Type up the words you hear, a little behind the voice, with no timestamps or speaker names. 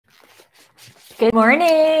Good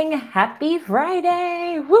morning. Happy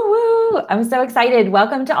Friday. Woo woo. I'm so excited.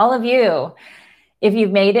 Welcome to all of you. If you've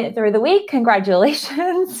made it through the week,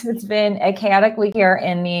 congratulations. It's been a chaotic week here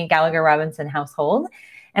in the Gallagher Robinson household,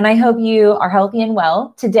 and I hope you are healthy and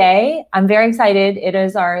well. Today, I'm very excited. It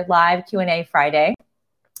is our live Q&A Friday,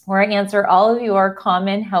 where I answer all of your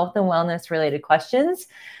common health and wellness related questions.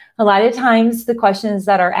 A lot of times the questions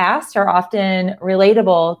that are asked are often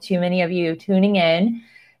relatable to many of you tuning in.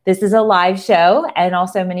 This is a live show, and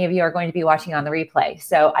also many of you are going to be watching on the replay.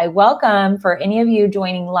 So I welcome, for any of you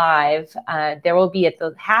joining live, there will be at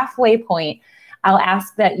the halfway point, I'll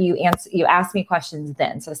ask that you ask me questions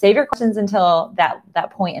then. So save your questions until that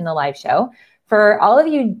point in the live show. For all of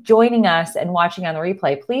you joining us and watching on the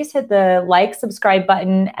replay, please hit the like, subscribe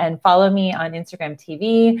button, and follow me on Instagram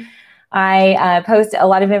TV. I post a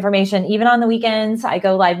lot of information, even on the weekends. I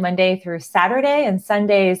go live Monday through Saturday, and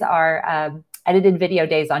Sundays are edited video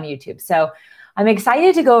days on YouTube. So I'm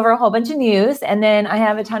excited to go over a whole bunch of news. And then I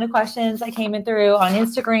have a ton of questions that came in through on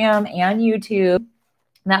Instagram and YouTube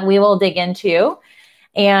that we will dig into.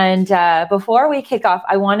 And before we kick off,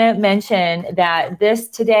 I want to mention that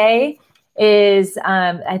today is,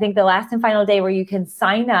 I think, the last and final day where you can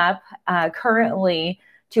sign up currently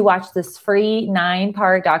to watch this free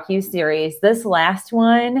 9-part docu-series. This last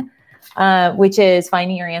one, which is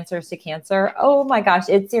Finding Your Answers to Cancer. Oh my gosh,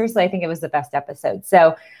 seriously, I think it was the best episode.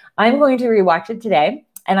 So I'm going to rewatch it today,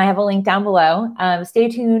 and I have a link down below. Stay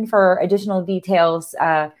tuned for additional details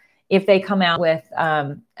if they come out with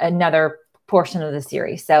another portion of the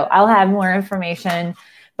series. So I'll have more information,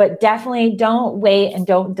 but definitely don't wait and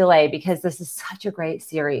don't delay, because this is such a great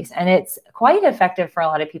series and it's quite effective for a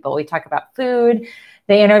lot of people. We talk about food.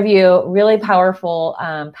 They interview really powerful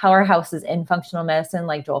powerhouses in functional medicine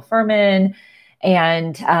like Joel Fuhrman,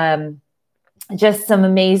 and just some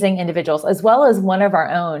amazing individuals, as well as one of our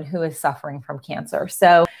own who is suffering from cancer.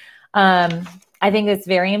 So I think it's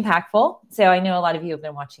very impactful. So I know a lot of you have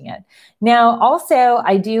been watching it. Now, also,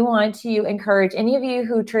 I do want to encourage any of you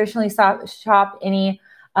who traditionally shop any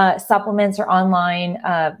supplements or online,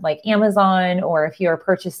 like Amazon, or if you're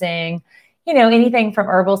purchasing anything from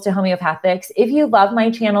herbals to homeopathics. If you love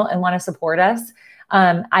my channel and want to support us,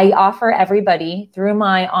 I offer everybody through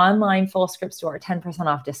my online full script store 10%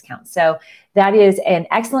 off discount. So that is an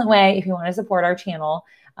excellent way if you want to support our channel,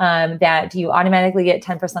 that you automatically get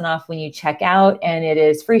 10% off when you check out, and it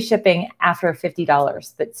is free shipping after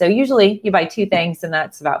 $50. But so usually you buy 2 things and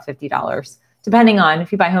that's about $50. Depending on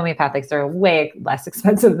if you buy homeopathics, they're way less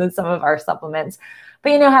expensive than some of our supplements,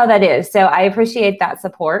 but you know how that is. So I appreciate that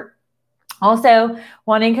support. Also,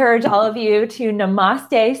 want to encourage all of you to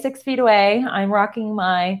namaste 6 feet away. I'm rocking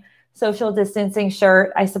my social distancing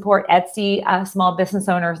shirt. I support Etsy small business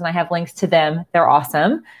owners, and I have links to them. They're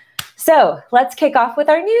awesome. So let's kick off with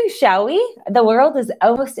our news, shall we? The world is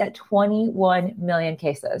almost at 21 million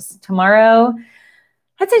cases. Tomorrow,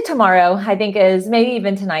 I think is maybe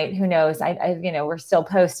even tonight. Who knows? We're still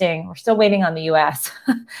posting. We're still waiting on the U.S.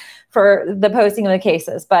 for the posting of the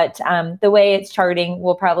cases. But the way it's charting,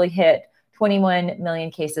 we'll probably hit 21 million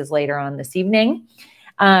cases later on this evening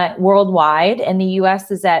worldwide, and the U.S.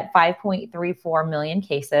 is at 5.34 million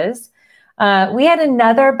cases. We had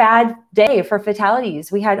another bad day for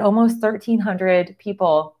fatalities. We had almost 1,300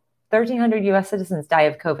 people, 1,300 U.S. citizens die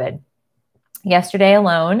of COVID yesterday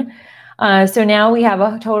alone. So now we have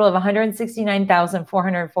a total of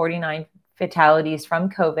 169,449 fatalities from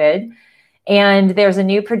COVID. And there's a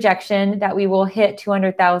new projection that we will hit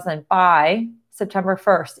 200,000 by September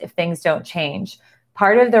 1st if things don't change.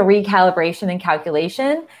 Part of the recalibration and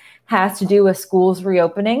calculation has to do with schools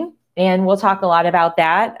reopening, and we'll talk a lot about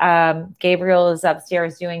that. Gabriel is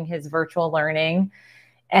upstairs doing his virtual learning.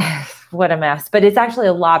 What a mess, but it's actually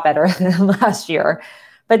a lot better than last year.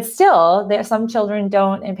 But still, some children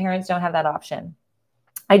don't, and parents don't have that option.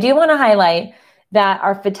 I do want to highlight that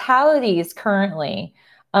our fatalities currently,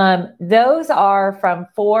 those are from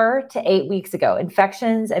 4 to 8 weeks ago.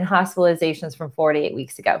 Infections and hospitalizations from 4 to 8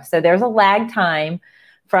 weeks ago. So there's a lag time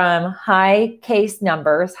from high case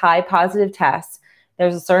numbers, high positive tests.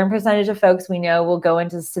 There's a certain percentage of folks we know will go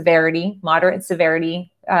into severity, moderate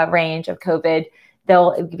severity range of COVID.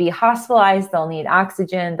 They'll be hospitalized. They'll need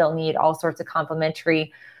oxygen. They'll need all sorts of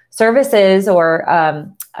complementary services or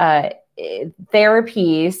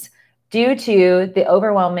therapies due to the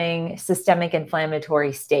overwhelming systemic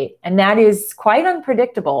inflammatory state. And that is quite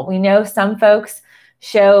unpredictable. We know some folks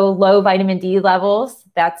show low vitamin D levels.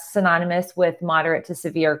 That's synonymous with moderate to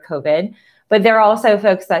severe COVID. But there are also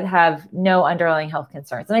folks that have no underlying health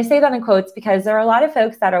concerns. And I say that in quotes because there are a lot of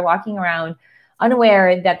folks that are walking around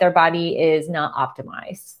unaware that their body is not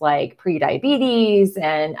optimized, like prediabetes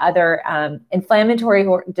and other inflammatory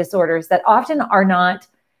disorders that often are not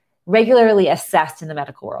regularly assessed in the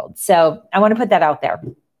medical world. So I want to put that out there.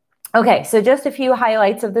 Okay, so just a few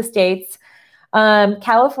highlights of the states.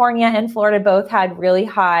 California and Florida both had really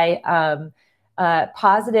high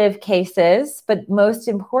positive cases, but most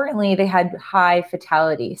importantly, they had high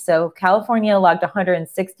fatality. So California logged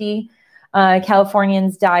 160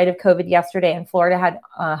 Californians died of COVID yesterday, and Florida had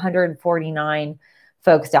 149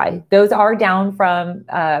 folks die. Those are down from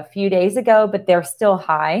a few days ago, but they're still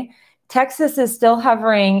high. Texas is still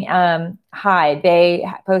hovering high. They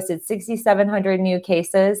posted 6,700 new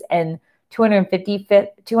cases and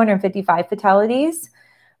 255 fatalities.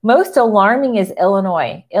 Most alarming is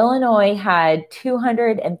Illinois. Illinois had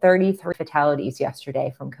 233 fatalities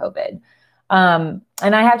yesterday from COVID. And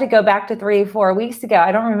I have to go back to 3-4 weeks ago.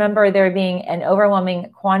 I don't remember there being an overwhelming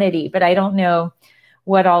quantity, but I don't know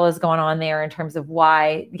what all is going on there in terms of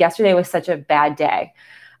why yesterday was such a bad day.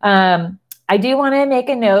 I do want to make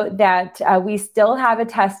a note that we still have a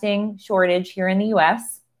testing shortage here in the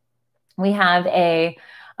US. We have a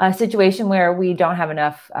situation where we don't have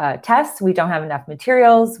enough tests, we don't have enough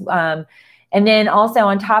materials. And then also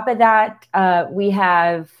on top of that, we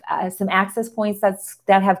have some access points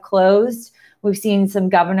that have closed. We've seen some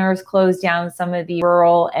governors close down some of the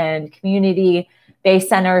rural and community-based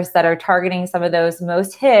centers that are targeting some of those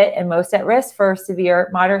most hit and most at risk for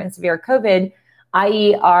moderate and severe COVID,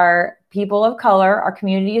 i.e. our people of color, our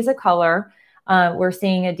communities of color. We're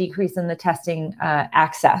seeing a decrease in the testing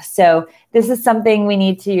access. So this is something we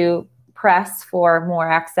need to press for more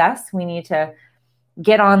access. We need to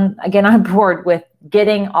get on board with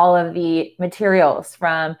getting all of the materials,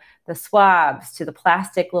 from the swabs to the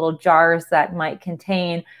plastic little jars that might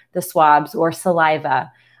contain the swabs or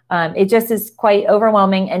saliva. It just is quite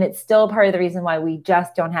overwhelming, and it's still part of the reason why we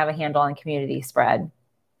just don't have a handle on community spread.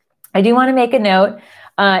 I do want to make a note.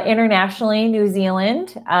 Internationally, New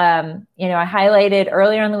Zealand, I highlighted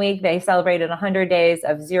earlier in the week, they celebrated 100 days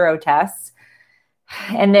of 0 tests.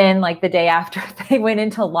 And then like the day after, they went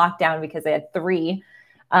into lockdown because they had 3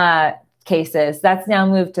 cases. That's now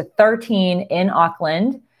moved to 13 in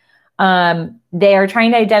Auckland. They are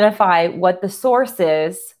trying to identify what the source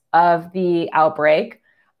is of the outbreak.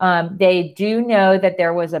 They do know that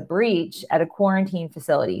there was a breach at a quarantine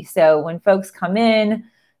facility. So when folks come in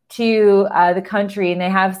to the country and they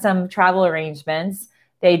have some travel arrangements,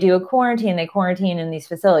 they do a quarantine, they quarantine in these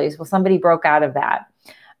facilities. Well, somebody broke out of that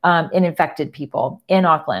and infected people in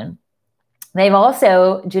Auckland. They've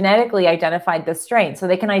also genetically identified the strain. So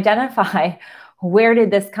they can identify where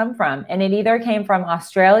did this come from? And it either came from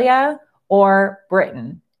Australia or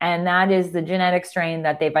Britain. And that is the genetic strain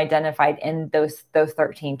that they've identified in those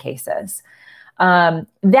 13 cases.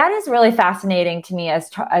 That is really fascinating to me as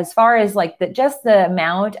far as like just the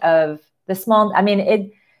amount of the small,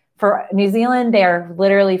 for New Zealand, they're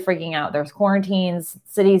literally freaking out. There's quarantines,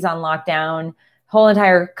 cities on lockdown, whole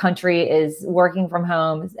entire country is working from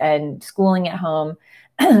home and schooling at home.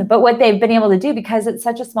 But what they've been able to do, because it's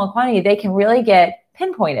such a small quantity, they can really get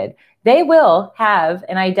pinpointed. They will have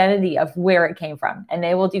an identity of where it came from, and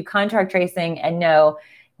they will do contact tracing and know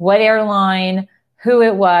what airline, who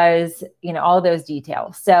it was, all of those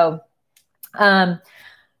details. So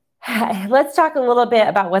let's talk a little bit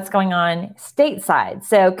about what's going on stateside.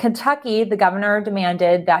 So Kentucky, the governor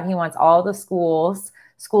demanded that he wants all the school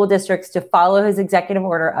districts to follow his executive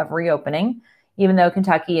order of reopening, even though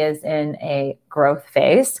Kentucky is in a growth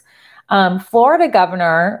phase. Florida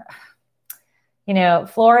governor,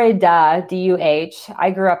 Florida, D-U-H.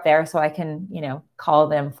 I grew up there, so I can, call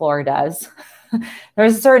them Floridas.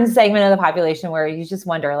 There's a certain segment of the population where you just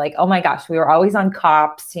wonder, like, oh my gosh, we were always on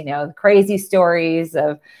cops, crazy stories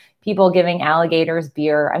of people giving alligators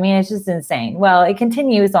beer. It's just insane. Well, it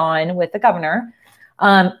continues on with the governor.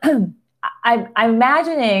 I'm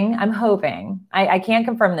hoping, I can't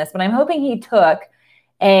confirm this, but I'm hoping he took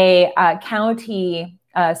a county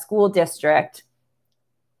school district,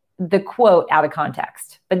 the quote, out of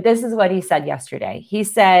context. But this is what he said yesterday. He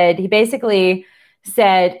basically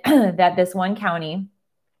said that this one county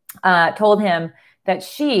told him that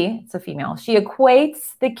it's a female, she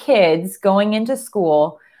equates the kids going into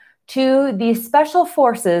school to the special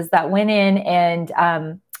forces that went in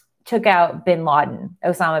and took out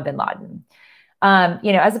Osama bin Laden.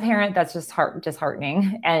 As a parent, that's just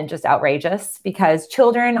disheartening and just outrageous, because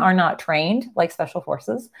children are not trained like special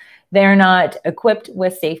forces. They're not equipped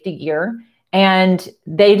with safety gear, and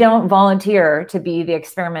they don't volunteer to be the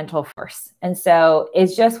experimental force. And so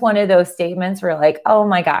it's just one of those statements where like, oh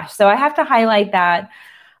my gosh. So I have to highlight that.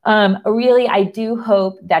 Really, I do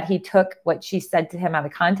hope that he took what she said to him out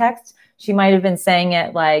of context. She might have been saying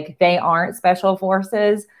it like they aren't special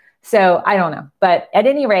forces. So I don't know. But at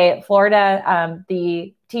any rate, Florida,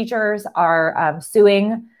 the teachers are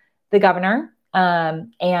suing the governor.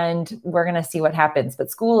 And we're going to see what happens. But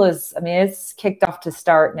school is, it's kicked off to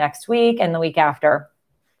start next week and the week after.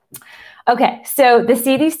 Okay, so the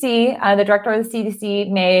CDC, the director of the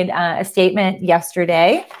CDC made a statement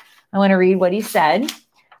yesterday. I want to read what he said.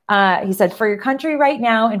 He said, for your country right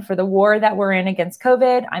now and for the war that we're in against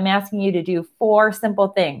COVID, I'm asking you to do 4 simple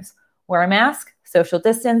things. Wear a mask, social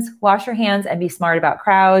distance, wash your hands, and be smart about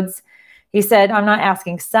crowds. He said, I'm not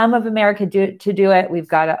asking some of America to do it.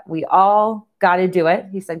 We all got to do it.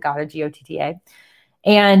 He said, gotta, G-O-T-T-A.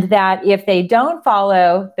 And that if they don't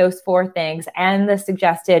follow those 4 things and the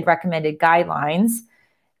suggested recommended guidelines,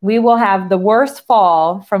 we will have the worst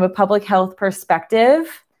fall from a public health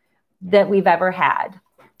perspective that we've ever had.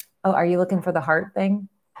 Oh, are you looking for the heart thing?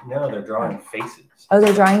 No, they're drawing faces. Oh,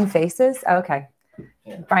 they're drawing faces? Okay.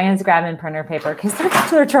 Yeah. Brian's grabbing printer paper because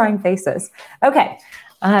they're drawing faces. Okay.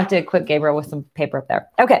 I'll have to equip Gabriel with some paper up there.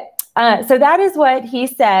 Okay. So that is what he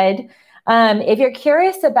said. If you're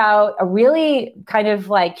curious about a really kind of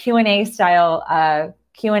like Q&A style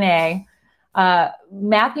Q&A,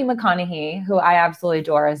 Matthew McConaughey, who I absolutely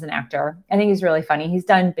adore as an actor, I think he's really funny. He's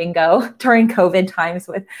done bingo during COVID times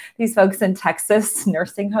with these folks in Texas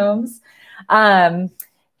nursing homes.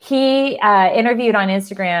 He interviewed on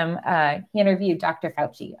Instagram, he interviewed Dr.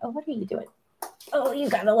 Fauci. Oh, what are you doing? Oh, you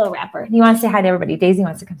got a little wrapper. You want to say hi to everybody. Daisy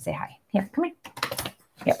wants to come say hi. Here, come here.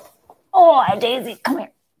 Here. Oh, Daisy, come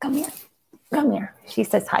here. Come here. Come here. She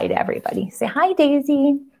says hi to everybody. Say hi,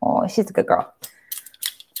 Daisy. Oh, she's a good girl.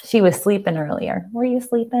 She was sleeping earlier. Were you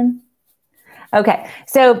sleeping? Okay.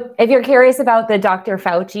 So if you're curious about the Dr.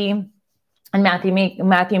 Fauci and Matthew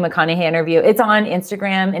McConaughey interview, it's on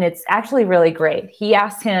Instagram and it's actually really great. He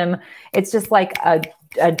asked him, it's just like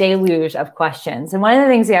a deluge of questions. And one of the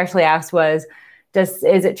things he actually asked was, is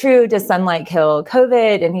it true? Does sunlight kill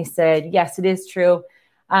COVID? And he said, yes, it is true.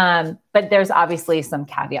 But there's obviously some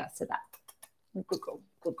caveats to that. Good girl.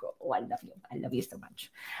 Oh, I love you. I love you so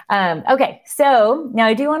much. Okay. So now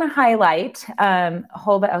I do want to highlight a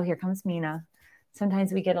whole bit. Oh, here comes Mina.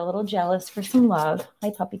 Sometimes we get a little jealous for some love.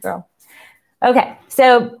 Hi, puppy girl. Okay.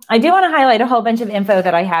 So I do want to highlight a whole bunch of info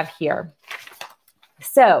that I have here.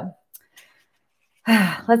 So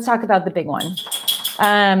let's talk about the big one.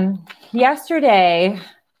 Yesterday,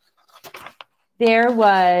 there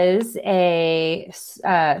was a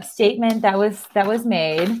statement that was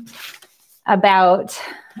made about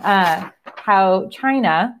how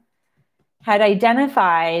China had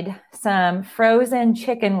identified some frozen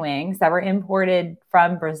chicken wings that were imported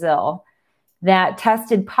from Brazil that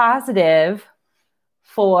tested positive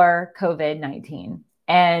for COVID-19.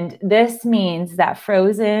 And this means that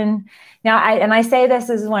frozen, now I say this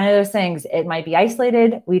is one of those things, it might be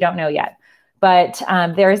isolated, we don't know yet. But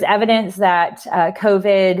there is evidence that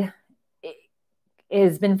COVID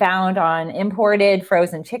has been found on imported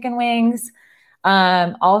frozen chicken wings,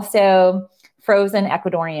 also frozen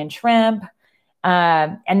Ecuadorian shrimp,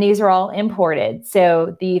 and these are all imported.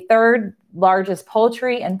 So the 3rd largest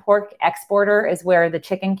poultry and pork exporter is where the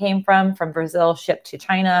chicken came from Brazil, shipped to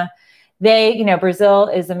China. Brazil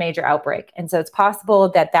is a major outbreak. And so it's possible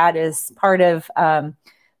that that is part of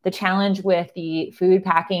the challenge with the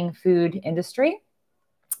food industry.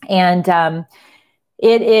 And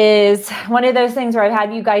it is one of those things where I've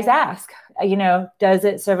had you guys ask, does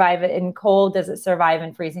it survive in cold? Does it survive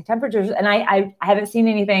in freezing temperatures? And I haven't seen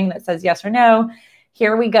anything that says yes or no.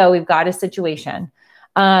 Here we go. We've got a situation.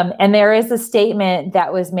 And there is a statement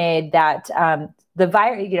that was made that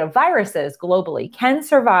viruses globally can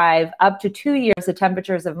survive up to 2 years at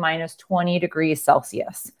temperatures of minus 20 degrees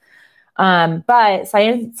Celsius. But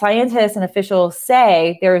scientists and officials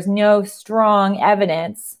say there is no strong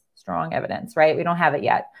evidence, right? We don't have it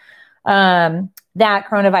yet, that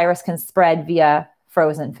coronavirus can spread via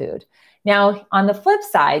frozen food. Now, on the flip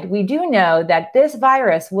side, we do know that this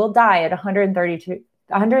virus will die at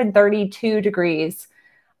 132 degrees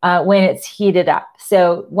when it's heated up.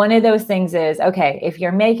 So one of those things is, okay, if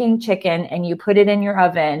you're making chicken and you put it in your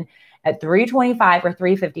oven at 325 or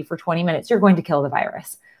 350 for 20 minutes, you're going to kill the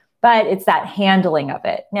virus. But it's that handling of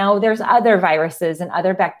it. Now, there's other viruses and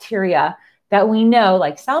other bacteria that we know,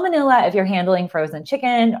 like salmonella, if you're handling frozen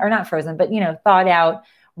chicken, or not frozen, but, thawed out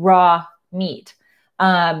raw meat.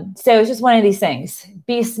 So it's just one of these things.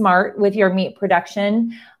 Be smart with your meat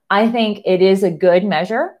production. I think it is a good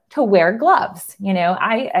measure to wear gloves. We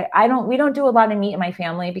don't do a lot of meat in my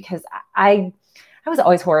family because I was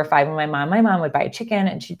always horrified when my mom would buy a chicken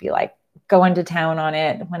and she'd be like going to town on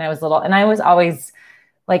it when I was little. And I was always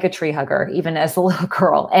like a tree hugger, even as a little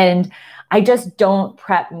girl. And I just don't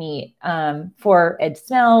prep meat for it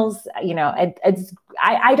smells,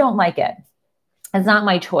 I don't like it. It's not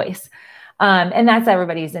my choice. And that's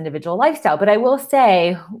everybody's individual lifestyle. But I will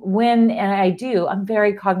say and I do, I'm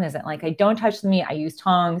very cognizant. Like I don't touch the meat. I use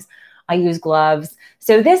tongs. I use gloves.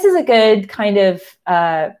 So this is a good kind of,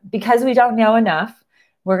 because we don't know enough,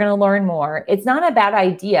 we're going to learn more. It's not a bad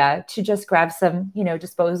idea to just grab some,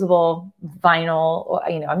 disposable vinyl,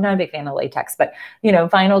 I'm not a big fan of latex, but,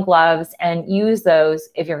 vinyl gloves and use those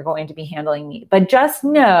if you're going to be handling meat. But just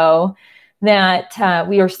know that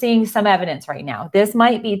we are seeing some evidence right now. This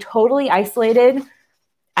might be totally isolated.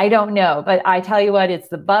 I don't know, but I tell you what, it's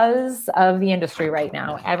the buzz of the industry right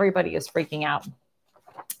now. Everybody is freaking out.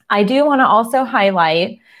 I do want to also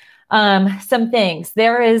highlight some things.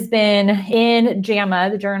 There has been in JAMA,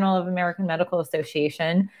 the Journal of American Medical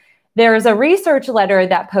Association, there is a research letter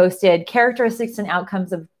that posted characteristics and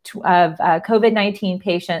outcomes of COVID-19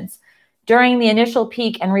 patients during the initial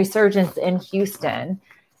peak and resurgence in Houston.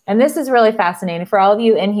 And this is really fascinating for all of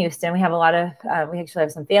you in Houston. We have we actually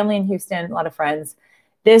have some family in Houston, a lot of friends.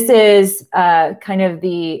 This is kind of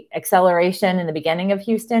the acceleration in the beginning of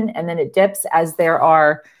Houston, and then it dips as there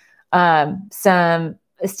are some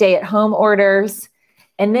stay-at-home orders,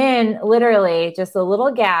 and then literally just a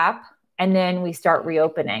little gap, and then we start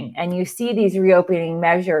reopening. And you see these reopening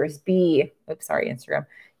measures Instagram.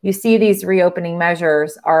 You see these reopening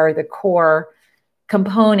measures are the core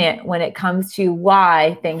component when it comes to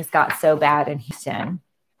why things got so bad in Houston.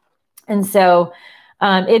 And so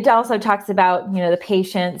it also talks about, the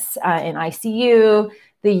patients in ICU,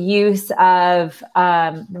 the use of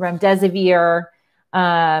remdesivir,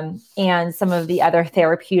 and some of the other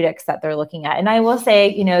therapeutics that they're looking at. And I will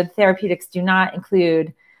say, therapeutics do not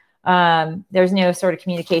include, there's no sort of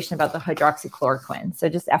communication about the hydroxychloroquine. So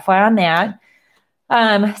just FYI on that.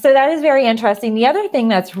 So that is very interesting. The other thing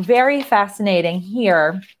that's very fascinating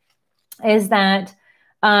here is that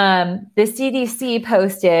the CDC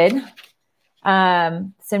posted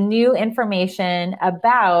some new information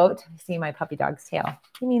about, see my puppy dog's tail.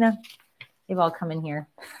 Hey, Nina, they've all come in here.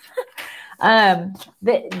 The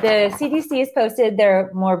CDC has posted their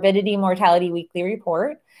morbidity mortality weekly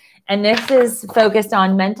report, and this is focused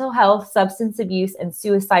on mental health, substance abuse, and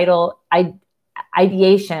suicidal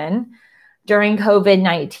ideation during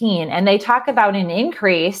COVID-19. And they talk about an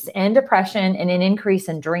increase in depression and an increase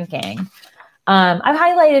in drinking. I've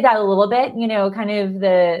highlighted that a little bit, kind of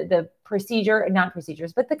the not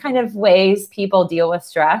procedures, but the kind of ways people deal with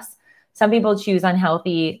stress. Some people choose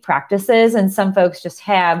unhealthy practices, and some folks just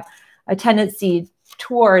have a tendency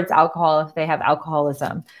towards alcohol if they have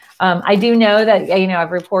alcoholism. I do know that,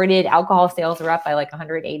 I've reported alcohol sales are up by like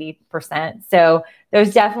 180%. So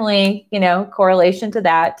there's definitely, correlation to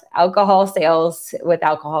that, alcohol sales with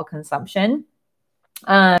alcohol consumption.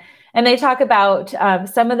 And they talk about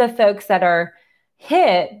some of the folks that are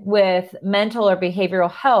hit with mental or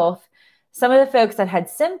behavioral health. Some of the folks that had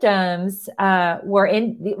symptoms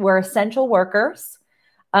were essential workers,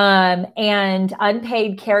 and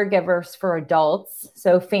unpaid caregivers for adults.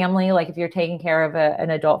 So family, like if you're taking care of an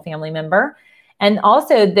adult family member, and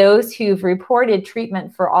also those who've reported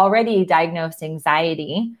treatment for already diagnosed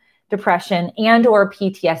anxiety, depression, and or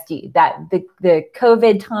PTSD, that the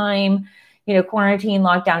COVID time, quarantine,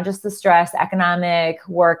 lockdown, just the stress, economic,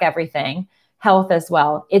 work, everything, health as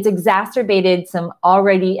well. It's exacerbated some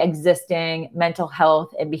already existing mental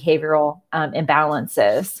health and behavioral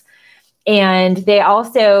imbalances. And they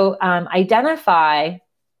also identify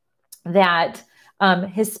that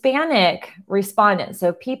Hispanic respondents,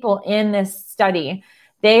 so people in this study,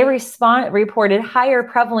 they reported higher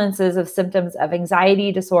prevalences of symptoms of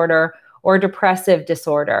anxiety disorder or depressive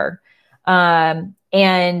disorder, and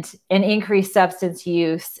an increased substance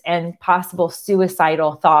use and possible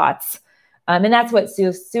suicidal thoughts. And that's what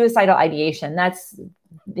suicidal ideation, that's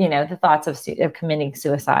the thoughts of committing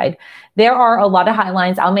suicide. There are a lot of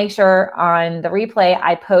hotlines. I'll make sure on the replay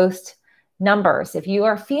I post numbers. If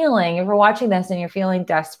you're watching this and you're feeling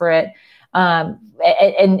desperate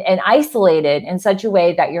and isolated in such a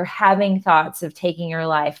way that you're having thoughts of taking your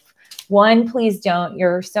life, one, please don't.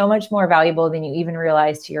 You're so much more valuable than you even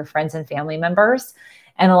realize to your friends and family members.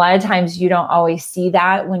 And a lot of times you don't always see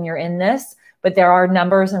that when you're in this, but there are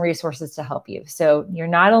numbers and resources to help you. So you're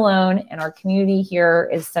not alone, and our community here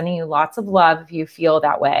is sending you lots of love if you feel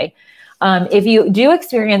that way. If you do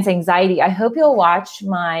experience anxiety, I hope you'll watch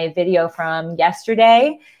my video from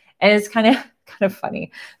yesterday. And it's kind of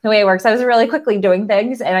funny the way it works. I was really quickly doing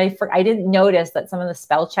things, and I didn't notice that some of the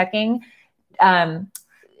spell checking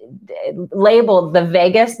labeled the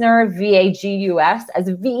vagus nerve, VAGUS, as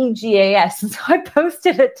VGAS. And so I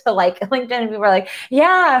posted it to like LinkedIn, and people were like,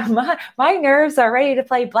 yeah, my nerves are ready to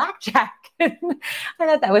play blackjack. I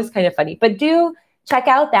thought that was kind of funny, but do check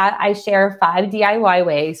out that. I share 5 DIY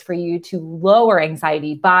ways for you to lower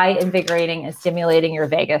anxiety by invigorating and stimulating your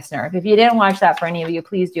vagus nerve. If you didn't watch that, for any of you,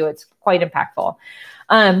 please do. It's quite impactful.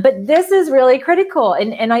 But this is really critical.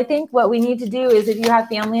 And I think what we need to do is, if you have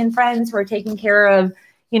family and friends who are taking care of,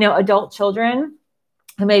 adult children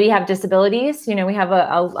who maybe have disabilities, we have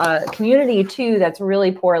a community too that's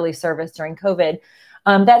really poorly serviced during COVID,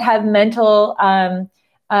 that have mental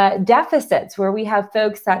deficits, where we have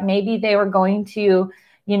folks that maybe they were going to,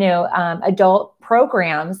 adult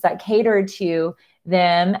programs that cater to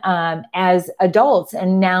them as adults,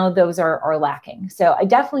 and now those are lacking. So I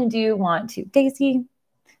definitely do want to, Daisy,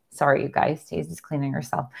 sorry, you guys, Daisy's cleaning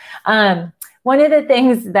herself. One of the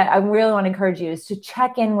things that I really want to encourage you is to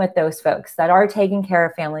check in with those folks that are taking care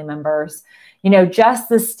of family members. Just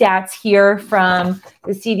the stats here from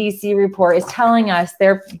the CDC report is telling us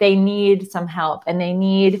they need some help, and they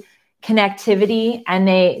need connectivity, and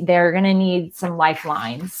they're going to need some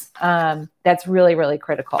lifelines. That's really, really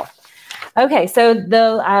critical. Okay, so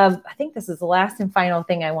I think this is the last and final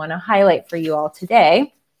thing I want to highlight for you all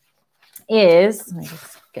today is, let me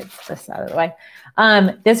just get this out of the way,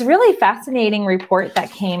 this really fascinating report that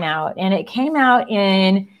came out, and it came out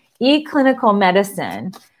in eClinical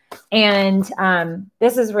Medicine. And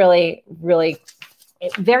this is really, really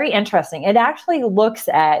very interesting. It actually looks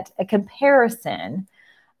at a comparison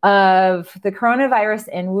of the coronavirus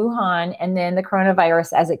in Wuhan and then the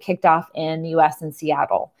coronavirus as it kicked off in the US and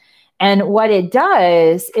Seattle. And what it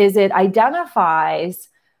does is it identifies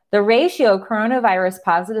the ratio of coronavirus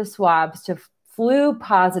positive swabs to flu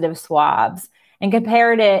positive swabs, and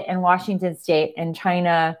compared it in Washington State and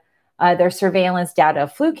China, their surveillance data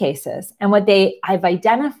of flu cases. And what I've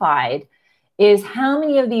identified is how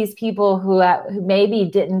many of these people who maybe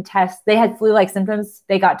didn't test, they had flu-like symptoms,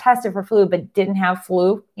 they got tested for flu, but didn't have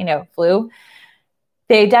flu.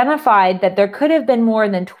 They identified that there could have been more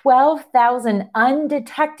than 12,000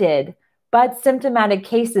 undetected but symptomatic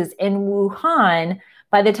cases in Wuhan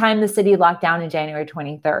by the time the city locked down in January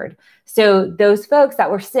 23rd. So those folks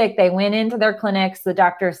that were sick, they went into their clinics. The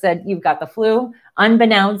doctor said, you've got the flu.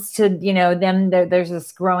 Unbeknownst to them, there's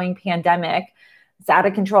this growing pandemic. It's out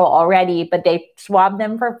of control already, but they swabbed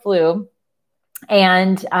them for flu,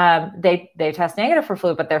 and they test negative for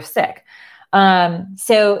flu, but they're sick.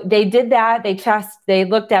 So they did that. They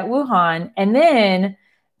looked at Wuhan, and then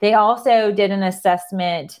they also did an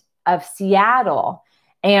assessment of Seattle.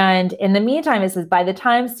 And in the meantime, it says by the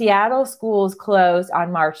time Seattle schools closed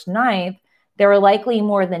on March 9th, there were likely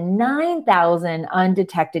more than 9,000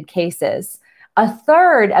 undetected cases. A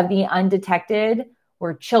third of the undetected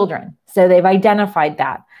were children. So they've identified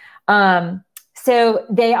that. So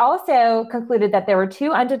they also concluded that there were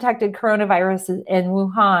 2 undetected coronaviruses in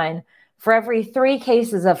Wuhan for every 3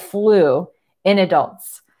 cases of flu in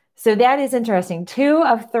adults. So that is interesting. 2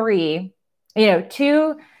 of 3,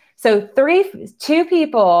 2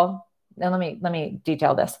 people, and let me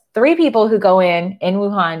detail this. 3 people who go in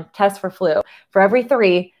Wuhan test for flu. For every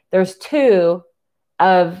 3, there's 2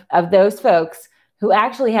 of those folks who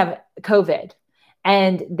actually have COVID,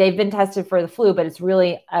 and they've been tested for the flu, but it's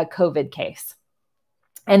really a COVID case.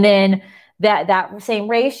 And then that same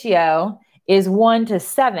ratio is 1 to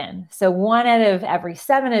 7. So 1 out of every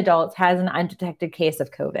 7 adults has an undetected case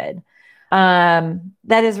of COVID.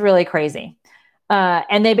 That is really crazy.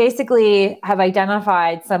 And they basically have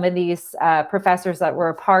identified some of these professors that were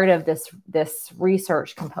a part of this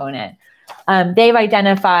research component. They've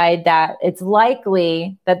identified that it's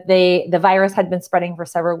likely that the virus had been spreading for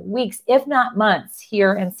several weeks, if not months,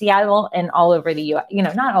 here in Seattle and all over the U.S.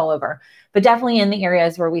 Not all over, but definitely in the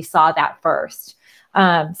areas where we saw that first.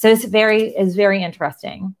 So it's very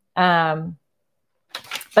interesting.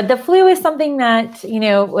 But the flu is something that,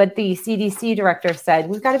 what the CDC director said,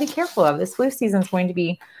 we've got to be careful of. This flu season is going to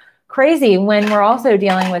be crazy when we're also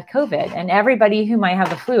dealing with COVID. And everybody who might have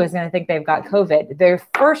the flu is going to think they've got COVID. They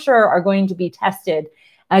for sure are going to be tested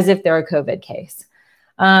as if they're a COVID case.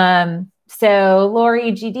 So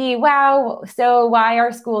Lori GD, wow. So why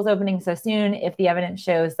are schools opening so soon if the evidence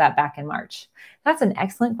shows that back in March? That's an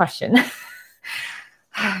excellent question.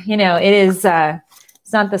 It is...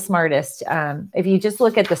 it's not the smartest if you just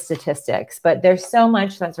look at the statistics, but there's so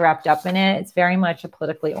much that's wrapped up in it. It's very much a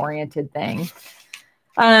politically oriented thing.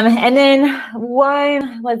 And then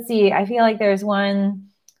let's see, I feel like there's one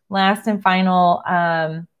last and final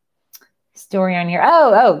story on here.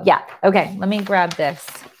 Oh, yeah. Okay, let me grab this.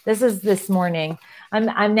 This is this morning.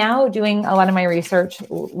 I'm now doing a lot of my research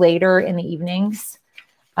later in the evenings.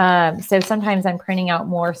 So sometimes I'm printing out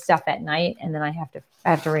more stuff at night, and then I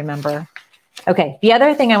have to remember. Okay. The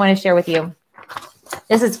other thing I want to share with you,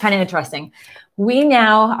 this is kind of interesting. We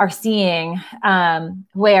now are seeing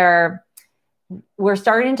where we're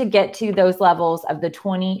starting to get to those levels of the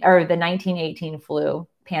 1918 flu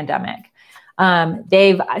pandemic.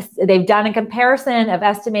 They've done a comparison of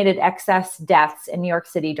estimated excess deaths in New York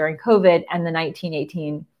City during COVID and the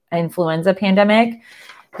 1918 influenza pandemic.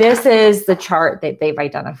 This is the chart that they've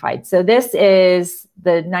identified. So this is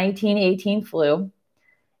the 1918 flu,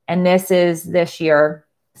 and this is this year.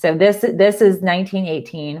 So this is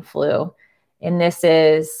 1918 flu, and this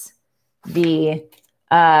is the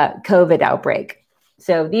COVID outbreak.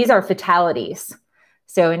 So these are fatalities.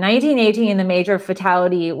 So in 1918, the major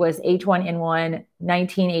fatality was H1N1,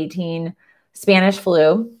 1918 Spanish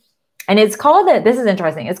flu. And it's called it, this is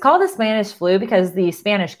interesting. It's called the Spanish flu because the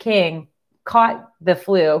Spanish king caught the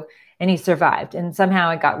flu and he survived. And somehow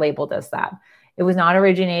it got labeled as that. It was not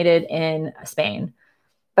originated in Spain.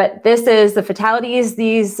 But this is the fatalities.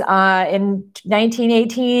 These in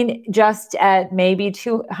 1918, just at maybe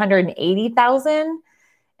 280,000.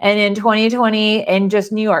 And in 2020, in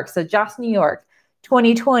just New York, so just New York,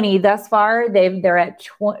 2020 thus far, they're at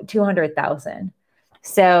 200,000.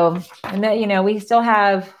 So, and that, we still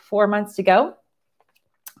have 4 months to go.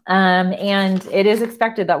 And it is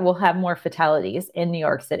expected that we'll have more fatalities in New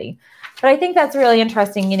York City. But I think that's really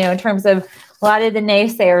interesting, in terms of a lot of the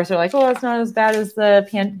naysayers are like, oh, it's not as bad as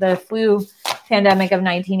the flu pandemic of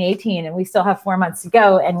 1918. And we still have 4 months to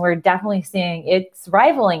go. And we're definitely seeing it's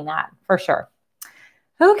rivaling that for sure.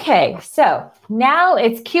 Okay, so now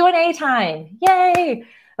it's Q&A time. Yay.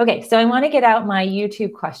 Okay, so I want to get out my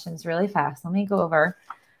YouTube questions really fast. Let me go over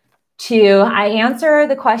to, I answer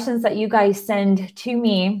the questions that you guys send to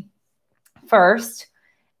me first.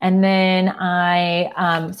 And then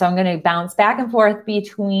so I'm going to bounce back and forth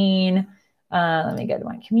between, let me go to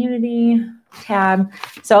my community tab.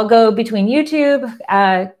 So I'll go between YouTube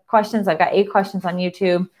questions. I've got 8 questions on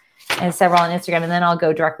YouTube and several on Instagram, and then I'll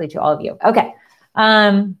go directly to all of you. Okay.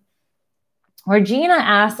 Regina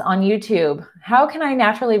asks on YouTube, how can I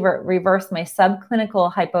naturally reverse my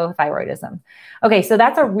subclinical hypothyroidism? Okay, so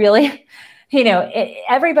that's a really,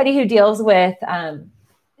 everybody who deals with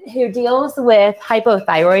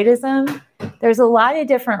hypothyroidism, there's a lot of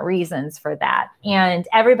different reasons for that, and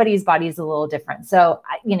everybody's body is a little different. So,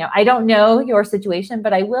 I don't know your situation,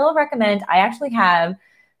 but I will recommend. I actually have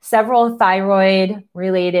several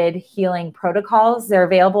thyroid-related healing protocols. They're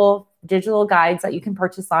available. Digital guides that you can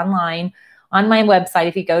purchase online on my website.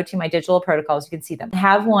 If you go to my digital protocols, you can see them. I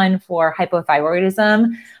have one for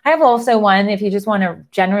hypothyroidism. I have also one if you just want to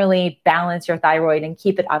generally balance your thyroid and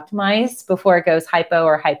keep it optimized before it goes hypo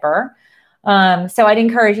or hyper. So I'd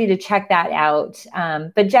encourage you to check that out.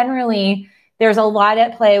 But generally, there's a lot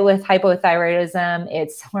at play with hypothyroidism.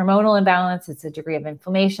 It's hormonal imbalance. It's a degree of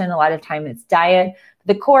inflammation. A lot of time it's diet.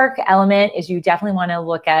 The core element is you definitely want to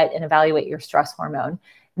look at and evaluate your stress hormone.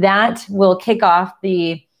 That will kick off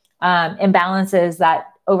the imbalances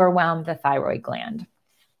that overwhelm the thyroid gland.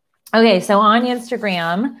 Okay, so on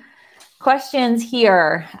Instagram, questions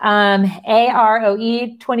here.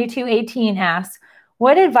 AROE2218 asks,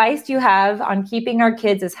 what advice do you have on keeping our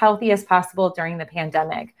kids as healthy as possible during the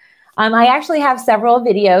pandemic? I actually have several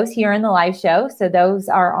videos here in the live show. So those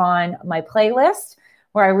are on my playlist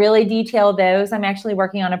where I really detail those. I'm actually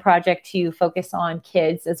working on a project to focus on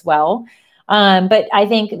kids as well. But I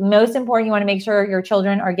think most important, you want to make sure your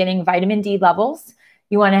children are getting vitamin D levels.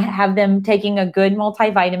 You want to have them taking a good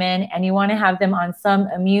multivitamin, and you want to have them on some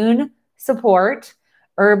immune support,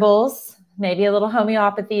 herbals, maybe a little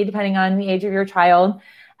homeopathy, depending on the age of your child,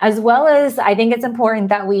 as well as I think it's important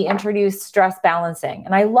that we introduce stress balancing.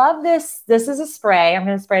 And I love this. This is a spray. I'm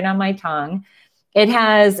going to spray it on my tongue. It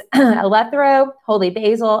has eleuthero, holy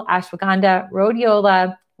basil, ashwagandha,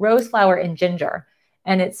 rhodiola, rose flower, and ginger.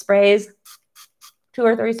 And it sprays 2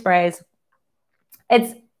 or 3 sprays.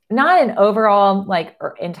 It's not an overall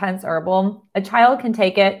intense herbal. A child can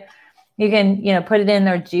take it. You can, put it in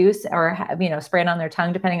their juice or, spray it on their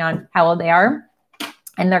tongue, depending on how old they are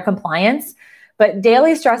and their compliance. But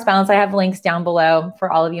daily stress balance, I have links down below for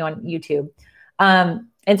all of you on YouTube.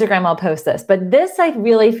 Instagram, I'll post this. But this I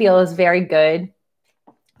really feel is very good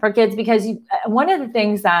for kids because one of the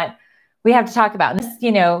things that we have to talk about, this,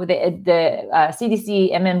 the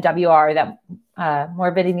CDC MMWR, that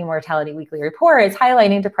Morbidity Mortality Weekly Report, is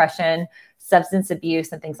highlighting depression, substance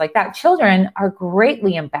abuse, and things like that. Children are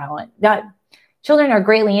greatly impacted.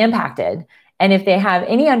 And if they have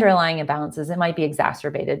any underlying imbalances, it might be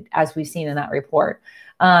exacerbated, as we've seen in that report.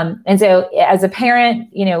 And so as a parent,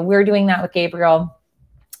 we're doing that with Gabriel,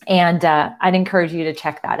 and I'd encourage you to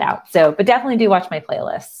check that out. So, but definitely do watch my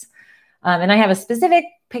playlists. And I have a specific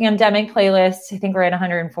pandemic playlist. I think we're at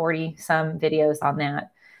 140 some videos on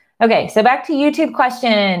that. Okay, so back to YouTube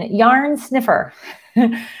question. Yarn Sniffer.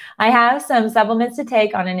 I have some supplements to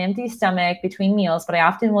take on an empty stomach between meals, but I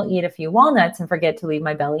often will eat a few walnuts and forget to leave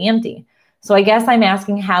my belly empty. So I guess I'm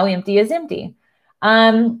asking, how empty is empty?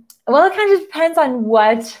 Well, it kind of depends on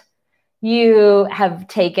what you have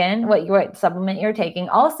taken, what supplement you're taking.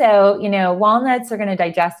 Also, walnuts are going to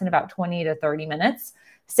digest in about 20 to 30 minutes.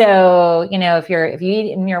 So, if you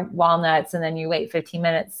eat in your walnuts and then you wait 15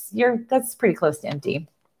 minutes, that's pretty close to empty.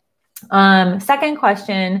 Second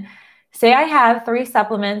question, say I have 3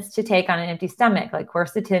 supplements to take on an empty stomach, like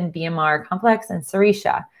quercetin, BMR complex, and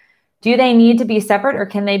Cerisha. Do they need to be separate, or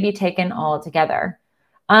can they be taken all together?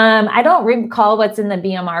 I don't recall what's in the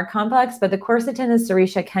BMR complex, but the quercetin and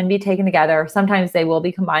Cerisha can be taken together. Sometimes they will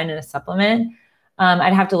be combined in a supplement.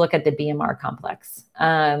 I'd have to look at the BMR complex.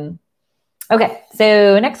 Okay,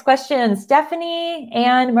 so next question, Stephanie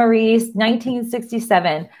and Maurice,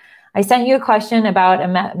 1967. I sent you a question about a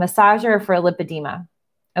massager for lipedema.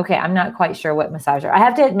 Okay, I'm not quite sure what massager. I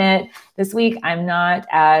have to admit, this week I'm not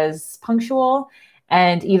as punctual,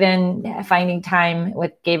 and even finding time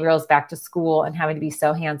with Gabriel's back to school and having to be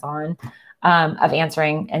so hands-on of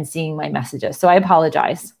answering and seeing my messages. So I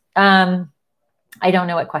apologize. I don't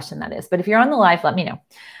know what question that is, but if you're on the live, let me know.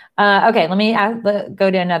 Okay, let me go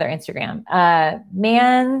to another Instagram.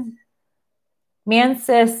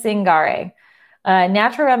 Mansis Singare,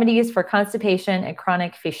 natural remedies for constipation and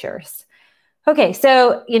chronic fissures. Okay,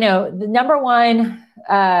 so, the number one,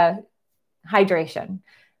 hydration.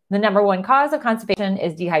 The number one cause of constipation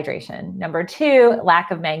is dehydration. Number 2,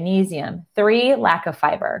 lack of magnesium. 3, lack of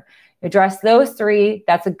fiber. Address those 3,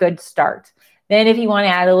 that's a good start. Then if you want to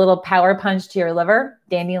add a little power punch to your liver,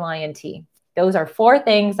 dandelion tea. Those are 4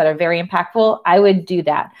 things that are very impactful. I would do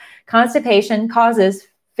that. Constipation causes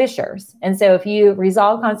fissures. And so if you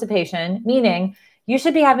resolve constipation, meaning you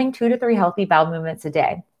should be having 2 to 3 healthy bowel movements a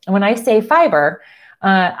day. And when I say fiber,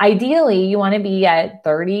 ideally you want to be at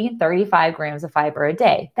 30, 35 grams of fiber a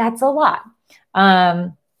day. That's a lot.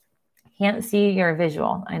 Can't see your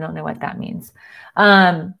visual. I don't know what that means.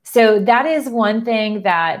 So that is one thing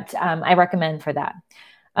that I recommend for that.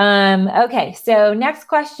 Okay, so next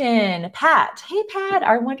question, Pat. Hey, Pat,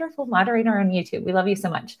 our wonderful moderator on YouTube. We love you so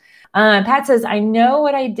much. Pat says, I know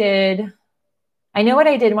what I did when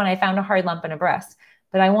I found a hard lump in a breast,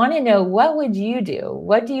 but I want to know, what would you do?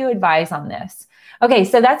 What do you advise on this? Okay,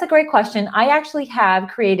 so that's a great question. I actually have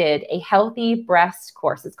created a healthy breast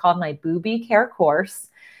course. It's called my Booby Care course,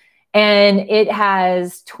 and it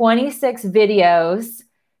has 26 videos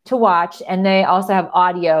to watch, and they also have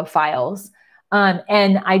audio files.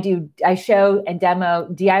 And I show and demo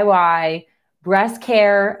DIY breast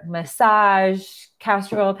care, massage,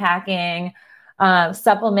 castor oil packing,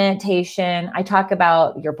 supplementation. I talk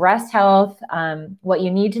about your breast health, what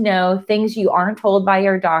you need to know, things you aren't told by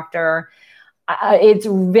your doctor. It's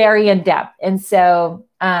very in-depth. And so,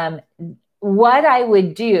 what I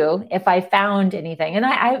would do if I found anything, and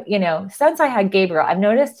I since I had Gabriel, I've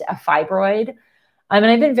noticed a fibroid. And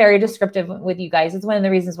I've been very descriptive with you guys. It's one of the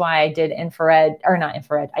reasons why I did I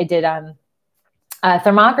did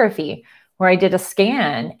thermography, where I did a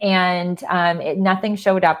scan, and nothing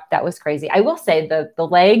showed up. That was crazy. I will say the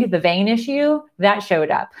leg, the vein issue, that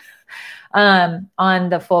showed up on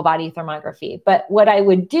the full body thermography. But what I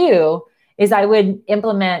would do is I would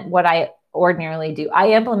implement what I ordinarily do.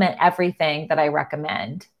 I implement everything that I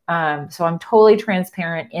recommend. So I'm totally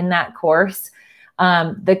transparent in that course.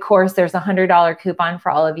 The course, there's $100 coupon for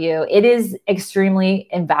all of you. It is extremely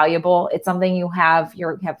invaluable. It's something you have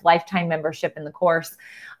lifetime membership in the course.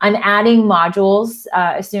 I'm adding modules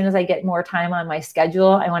as soon as I get more time on my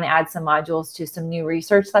schedule. I want to add some modules to some new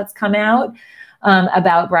research that's come out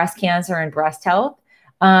about breast cancer and breast health.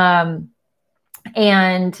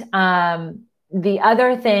 The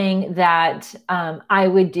other thing that I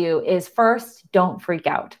would do is, first, don't freak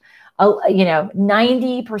out.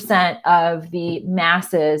 90% of the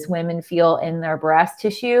masses women feel in their breast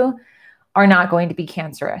tissue are not going to be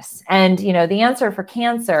cancerous. And, the answer to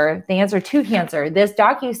cancer, this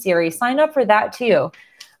docuseries, sign up for that too.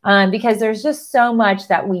 Because there's just so much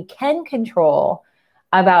that we can control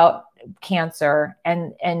about cancer.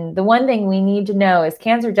 And the one thing we need to know is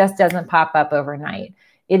cancer just doesn't pop up overnight.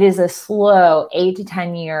 It is a slow 8 to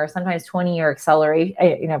 10 year, sometimes 20-year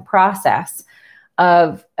acceleration, process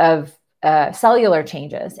of cellular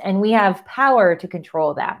changes, and we have power to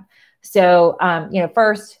control that. So,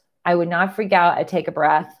 first, I would not freak out. I'd take a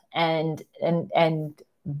breath and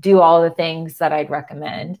do all the things that I'd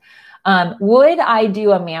recommend. Would I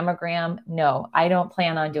do a mammogram? No, I don't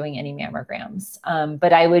plan on doing any mammograms.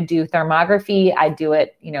 But I would do thermography. I'd do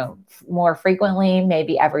it, more frequently,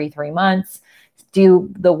 maybe every 3 months,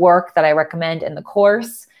 do the work that I recommend in the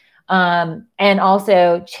course, and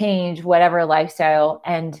also change whatever lifestyle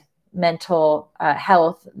and mental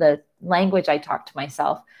health, the language I talk to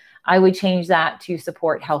myself, I would change that to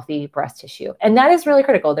support healthy breast tissue. And that is really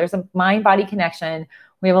critical. There's a mind-body connection.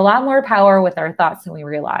 We have a lot more power with our thoughts than we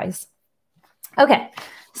realize. Okay,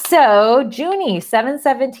 so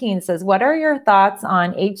Junie717 says, what are your thoughts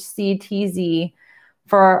on HCTZ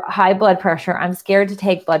for high blood pressure? I'm scared to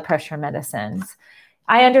take blood pressure medicines.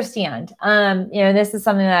 I understand. This is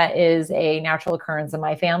something that is a natural occurrence in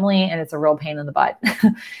my family, and it's a real pain in the butt.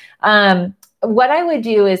 What I would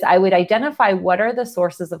do is I would identify what are the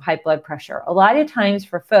sources of high blood pressure. A lot of times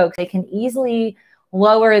for folks, they can easily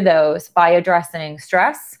lower those by addressing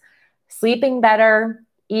stress, sleeping better,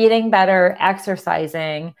 eating better,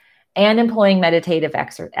 exercising, and employing meditative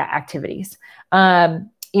activities.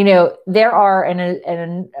 There are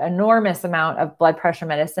an enormous amount of blood pressure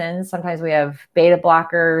medicines. Sometimes we have beta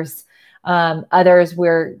blockers. Others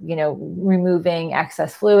we're, removing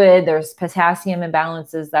excess fluid. There's potassium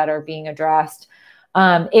imbalances that are being addressed.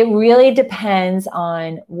 It really depends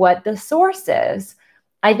on what the source is.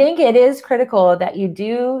 I think it is critical that you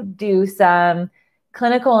do some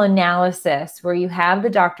clinical analysis where you have the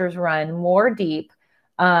doctors run more deeper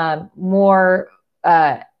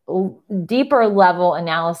level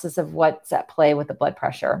analysis of what's at play with the blood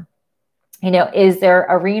pressure. Is there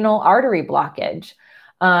a renal artery blockage?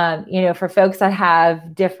 For folks that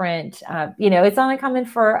have different, it's not uncommon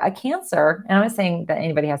for a cancer. And I'm not saying that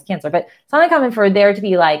anybody has cancer, but it's not uncommon for there to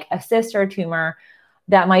be like a cyst or a tumor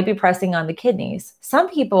that might be pressing on the kidneys. Some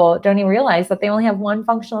people don't even realize that they only have one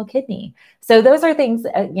functional kidney. So those are things,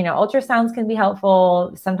 ultrasounds can be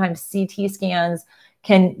helpful. Sometimes CT scans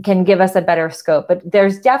can give us a better scope, but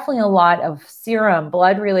there's definitely a lot of serum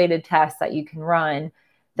blood-related tests that you can run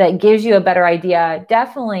that gives you a better idea.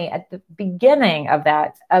 Definitely at the beginning of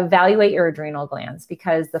that, evaluate your adrenal glands,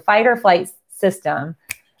 because the fight or flight system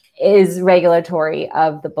is regulatory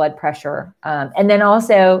of the blood pressure. And then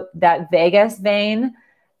also that vagus vein,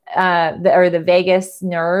 or the vagus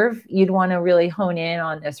nerve, you'd want to really hone in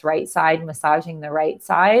on this right side, massaging the right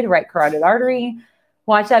side, right carotid artery.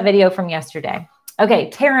 Watch that video from yesterday. Okay,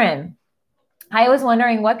 Taryn, I was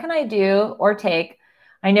wondering, what can I do or take?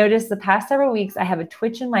 I noticed the past several weeks I have a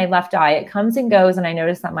twitch in my left eye. It comes and goes, and I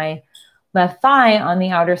notice that my left thigh on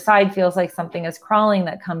the outer side feels like something is crawling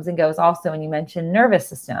that comes and goes also. And you mentioned nervous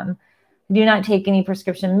system. I do not take any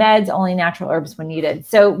prescription meds, only natural herbs when needed.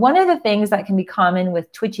 So one of the things that can be common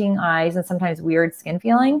with twitching eyes and sometimes weird skin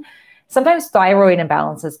feeling, sometimes thyroid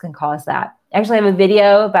imbalances can cause that. Actually, I have a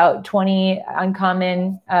video about 20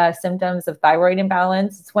 uncommon symptoms of thyroid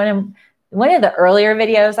imbalance. It's one of the earlier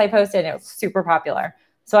videos I posted, and it was super popular.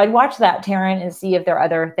 So I'd watch that, Taryn, and see if there are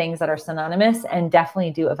other things that are synonymous, and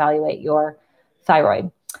definitely do evaluate your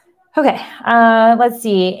thyroid. Okay, let's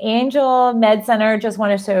see. Angel Med Center just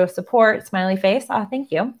wanted to show support, smiley face. Oh,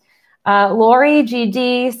 thank you. Lori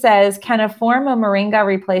GD says, can a form of moringa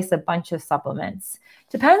replace a bunch of supplements?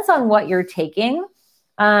 Depends on what you're taking.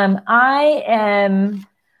 I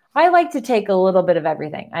like to take a little bit of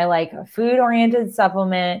everything. I like a food-oriented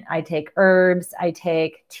supplement. I take herbs. I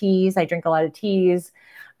take teas. I drink a lot of teas.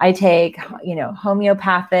 I take,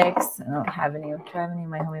 homeopathics. I don't have any. Do I have any of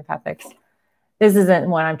my homeopathics? This isn't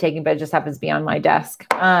one I'm taking, but it just happens to be on my desk.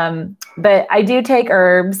 But I do take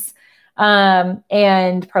herbs and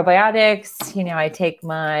probiotics. I take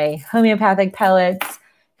my homeopathic pellets.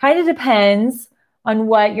 Kind of depends on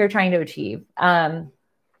what you're trying to achieve.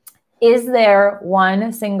 Is there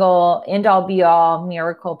one single end-all be-all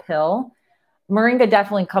miracle pill? Moringa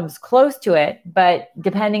definitely comes close to it, but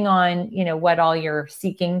depending on, what all you're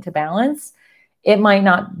seeking to balance, it might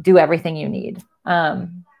not do everything you need.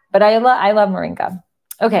 But I love moringa.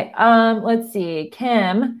 Okay, let's see.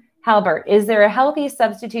 Kim Halbert, is there a healthy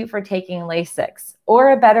substitute for taking Lasix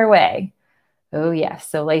or a better way? Oh, yes.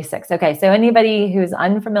 So Lasix. Okay, so anybody who's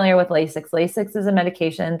unfamiliar with Lasix, Lasix is a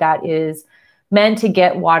medication that is meant to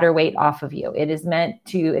get water weight off of you. It's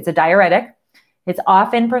a diuretic. It's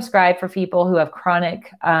often prescribed for people who have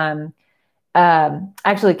chronic,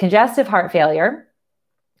 congestive heart failure,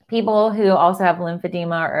 people who also have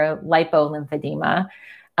lymphedema or lipolymphedema.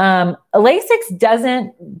 Lasix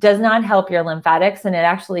does not help your lymphatics, and it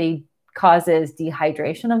actually causes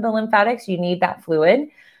dehydration of the lymphatics. You need that fluid.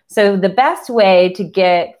 So the best way to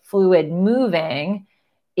get fluid moving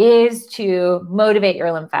is to motivate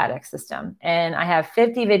your lymphatic system. And I have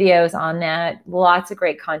 50 videos on that, lots of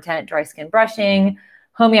great content, dry skin brushing,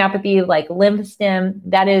 homeopathy like lymph stim.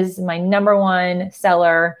 That is my #1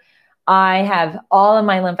 seller. I have all of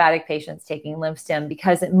my lymphatic patients taking lymph stim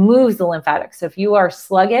because it moves the lymphatics. So if you are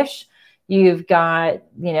sluggish, you've got,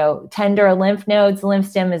 tender lymph nodes, lymph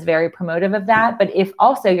stim is very promotive of that. But if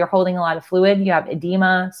also you're holding a lot of fluid, you have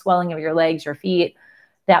edema, swelling of your legs, your feet,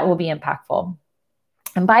 that will be impactful.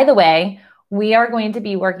 And by the way, we are going to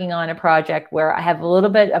be working on a project where I have a little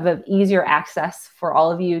bit of an easier access for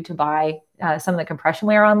all of you to buy some of the compression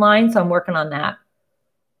wear online. So I'm working on that.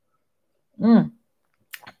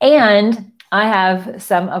 And I have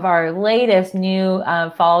some of our latest new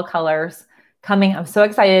fall colors coming. I'm so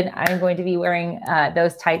excited. I'm going to be wearing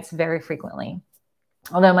those tights very frequently.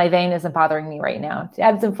 Although my vein isn't bothering me right now. It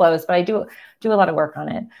ebbs and flows, but I do a lot of work on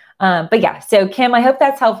it. But yeah, so Kim, I hope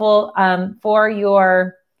that's helpful. For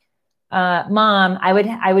your mom,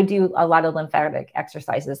 I would do a lot of lymphatic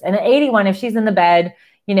exercises. And at 81, if she's in the bed,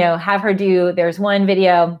 have her do, there's one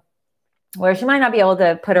video where she might not be able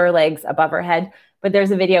to put her legs above her head, but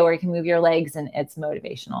there's a video where you can move your legs and it's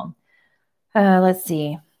motivational. Let's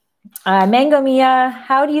see. Mango Mia,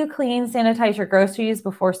 how do you clean, sanitize your groceries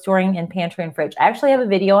before storing in pantry and fridge? I actually have a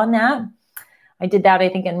video on that. I did that, I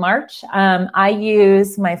think, in March. I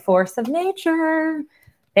use my Force of Nature.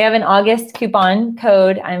 They have an August coupon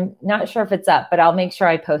code. I'm not sure if it's up, but I'll make sure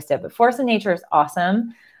I post it. But Force of Nature is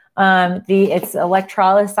awesome. It's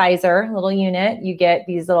electrolyzer little unit. You get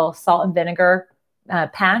these little salt and vinegar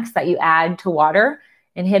packs that you add to water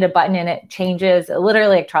and hit a button and it changes, it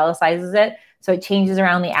literally electrolyzes it. So it changes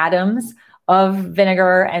around the atoms of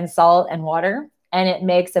vinegar and salt and water. And it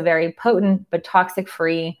makes a very potent but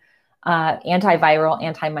toxic-free antiviral,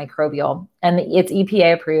 antimicrobial. And it's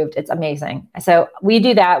EPA approved. It's amazing. So we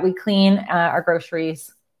do that. We clean our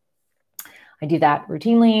groceries. I do that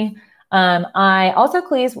routinely. I also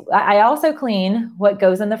clean what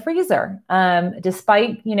goes in the freezer.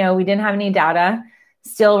 Despite, we didn't have any data,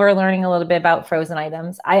 still we're learning a little bit about frozen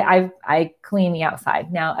items. I clean the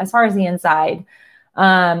outside. Now, as far as the inside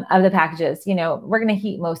of the packages, we're going to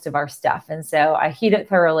heat most of our stuff. And so I heat it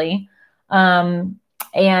thoroughly.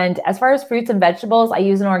 And as far as fruits and vegetables, I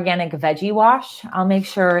use an organic veggie wash. I'll make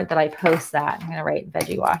sure that I post that. I'm going to write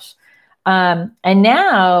veggie wash. And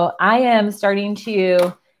now I am starting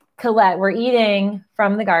to collect. We're eating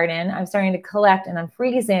from the garden. I'm starting to collect and I'm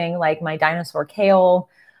freezing like my dinosaur kale,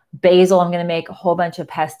 basil. I'm going to make a whole bunch of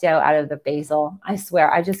pesto out of the basil. I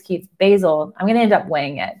swear, I just keep basil. I'm going to end up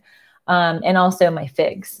weighing it. And also my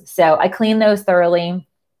figs. So I clean those thoroughly.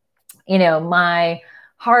 My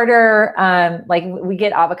harder, like we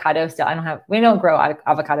get avocado still. We don't grow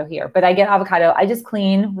avocado here, but I get avocado. I just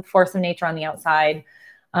clean with Force of Nature on the outside.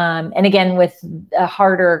 And again, with a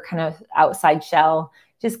harder kind of outside shell,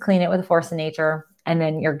 just clean it with Force of Nature and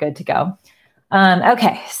then you're good to go.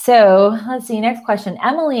 Okay, so let's see. Next question.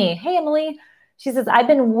 Emily. Hey, Emily. She says, I've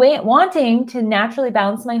been wanting to naturally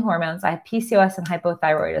balance my hormones. I have PCOS and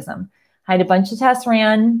hypothyroidism. I had a bunch of tests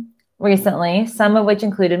ran recently, some of which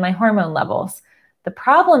included my hormone levels. The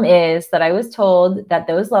problem is that I was told that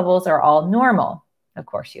those levels are all normal. Of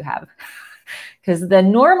course you have, because the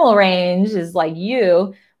normal range is like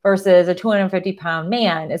you versus a 250-pound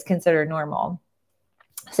man is considered normal.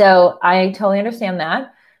 So I totally understand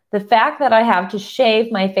that. The fact that I have to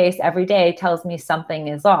shave my face every day tells me something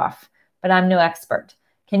is off, but I'm no expert.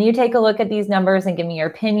 Can you take a look at these numbers and give me your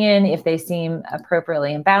opinion if they seem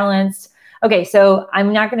appropriately imbalanced? Okay, so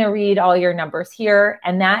I'm not going to read all your numbers here,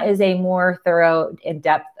 and that is a more thorough,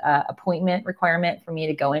 in-depth appointment requirement for me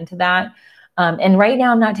to go into that. And right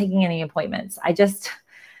now, I'm not taking any appointments.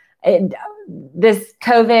 This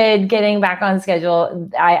COVID getting back on schedule,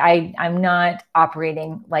 I'm not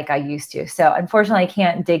operating like I used to. So unfortunately, I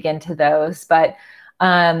can't dig into those. But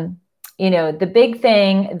the big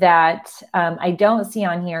thing that I don't see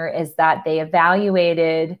on here is that they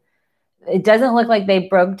evaluated. It doesn't look like they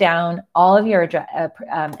broke down all of your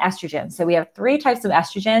estrogen. So we have 3 types of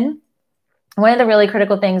estrogen. One of the really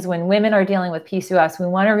critical things when women are dealing with PCOS, we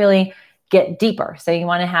want to really get deeper. So you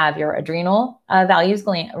want to have your adrenal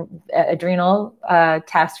adrenal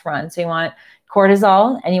test run. So you want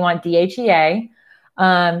cortisol and you want DHEA.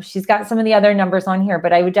 She's got some of the other numbers on here,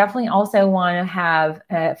 but I would definitely also want to have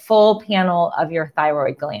a full panel of your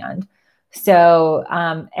thyroid gland. So,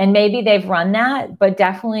 and maybe they've run that, but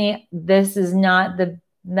definitely this is not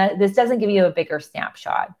this doesn't give you a bigger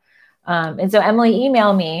snapshot. And so Emily,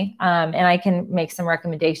 email me, and I can make some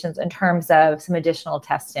recommendations in terms of some additional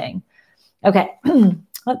testing. Okay.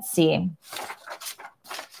 Let's see.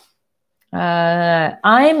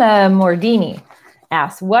 I'm a Mordini.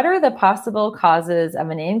 asks, what are the possible causes of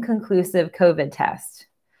an inconclusive COVID test?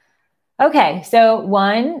 Okay, so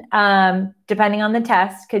one, depending on the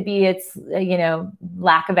test, could be its,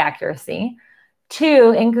 lack of accuracy.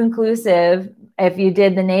 Two, inconclusive, if you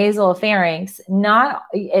did the nasal pharynx,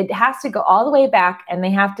 it has to go all the way back and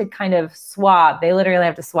they have to kind of swab. They literally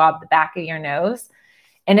have to swab the back of your nose.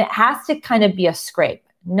 And it has to kind of be a scrape.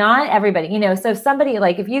 Not everybody, so if somebody,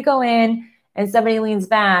 like if you go in and somebody leans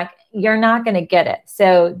back, you're not going to get it.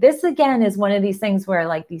 So this, again, is one of these things where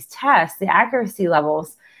like these tests, the accuracy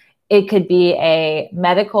levels, it could be a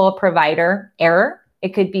medical provider error. It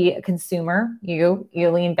could be a consumer, you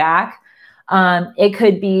lean back. It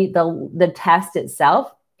could be the test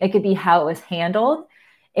itself. It could be how it was handled.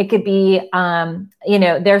 It could be,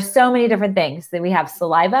 there's so many different things. That we have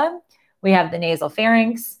saliva, we have the nasal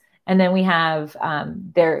pharynx, and then we have,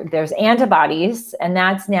 there's antibodies, and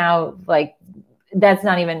that's now that's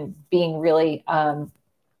not even being really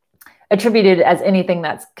attributed as anything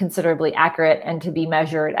that's considerably accurate and to be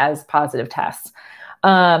measured as positive tests.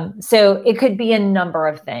 So it could be a number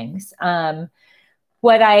of things.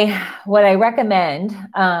 What I recommend,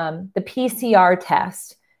 the PCR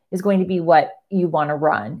test is going to be what you want to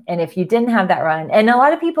run. And if you didn't have that run, and a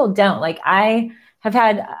lot of people don't, like I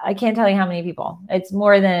can't tell you how many people, it's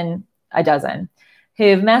more than a dozen,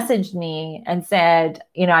 who've messaged me and said,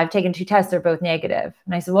 I've taken 2 tests, they're both negative.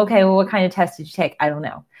 And I said, well, okay, well, what kind of test did you take? I don't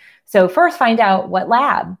know. So first find out what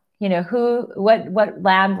lab, what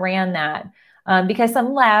lab ran that. Because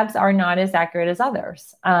some labs are not as accurate as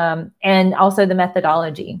others. And also the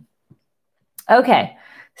methodology. Okay,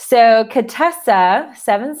 so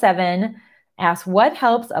Katessa77 asks, what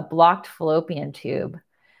helps a blocked fallopian tube?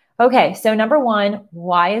 Okay, so number one,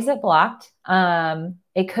 why is it blocked?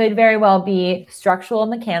 It could very well be structural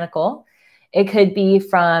and mechanical. It could be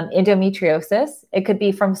from endometriosis. It could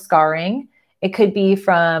be from scarring. It could be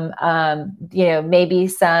from, maybe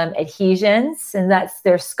some adhesions, and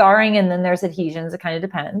there's scarring and then there's adhesions. It kind of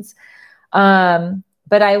depends.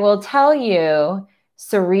 But I will tell you,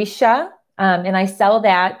 Seretia, and I sell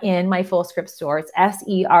that in my Full Script store. It's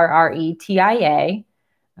Serretia.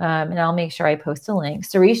 And I'll make sure I post a link.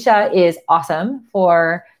 Seretia is awesome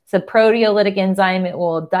it's a proteolytic enzyme.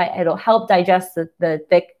 It'll help digest the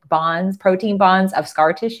thick bonds, protein bonds of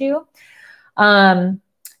scar tissue.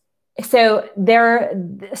 So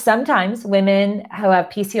sometimes women who have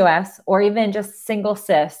PCOS or even just single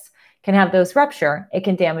cysts can have those rupture. It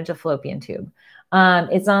can damage a fallopian tube.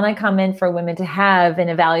 It's not uncommon for women to have an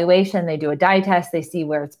evaluation. They do a dye test. They see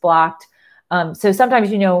where it's blocked. So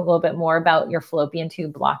sometimes a little bit more about your fallopian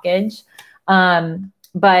tube blockage.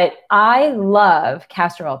 But I love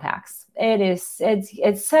castor oil packs.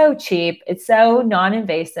 It's so cheap. It's so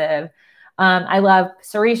non-invasive. I love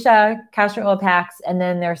Seretia, castor oil packs, and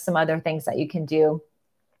then there's some other things that you can do,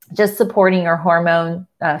 just supporting your hormone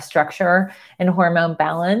structure and hormone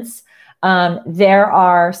balance. There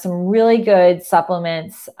are some really good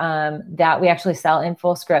supplements that we actually sell in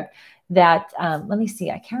Full Script that, let me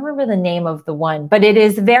see, I can't remember the name of the one, but it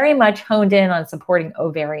is very much honed in on supporting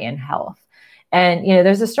ovarian health. And,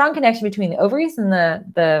 there's a strong connection between the ovaries and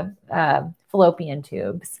the fallopian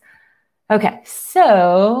tubes. Okay,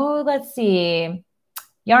 so let's see.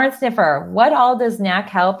 Yarn Sniffer, what all does NAC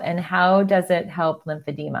help and how does it help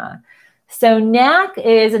lymphedema? So NAC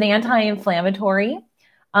is an anti-inflammatory.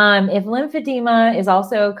 If lymphedema is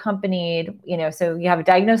also accompanied, so you have a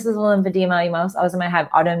diagnosis of lymphedema, you also might have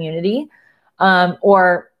autoimmunity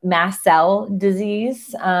or mast cell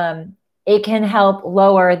disease. It can help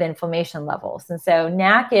lower the inflammation levels. And so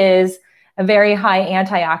NAC is a very high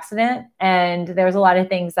antioxidant, and there's a lot of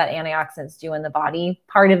things that antioxidants do in the body.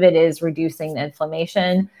 Part of it is reducing the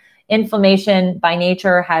inflammation. Inflammation by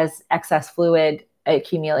nature has excess fluid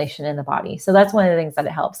accumulation in the body. So that's one of the things that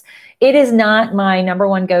it helps. It is not my number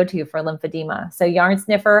one go-to for lymphedema. So Yarn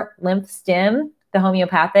Sniffer, Lymph Stim, the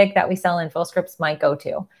homeopathic that we sell in Full Scripts, my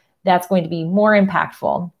go-to. That's going to be more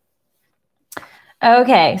impactful.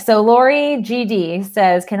 Okay, so Lori GD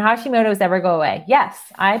says, can Hashimoto's ever go away? Yes,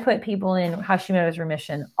 I put people in Hashimoto's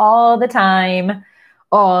remission all the time.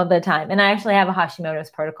 And I actually have a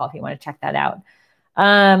Hashimoto's protocol if you want to check that out.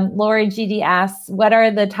 Lori GD asks, what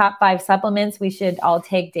are the top 5 supplements we should all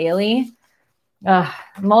take daily?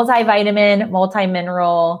 Multivitamin,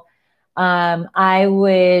 multi-mineral. I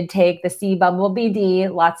would take the C Bubble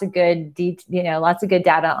BD, lots of good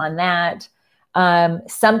data on that.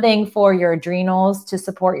 Something for your adrenals to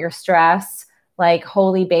support your stress, like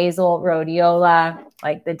holy basil, rhodiola,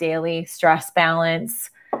 like the daily stress balance.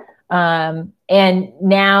 And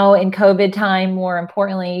now in COVID time, more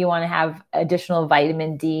importantly, you want to have additional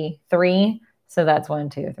vitamin D3. So that's 1,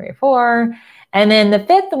 2, 3, 4. And then the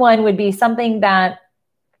fifth one would be something that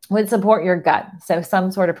would support your gut. So some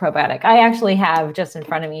sort of probiotic. I actually have just in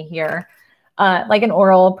front of me here, like an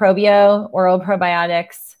oral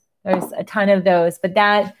probiotics. There's a ton of those, but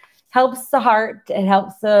that helps the heart. It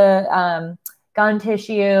helps the gum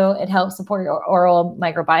tissue. It helps support your oral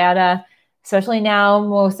microbiota, especially now,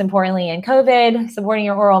 most importantly in COVID. Supporting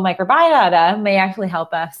your oral microbiota may actually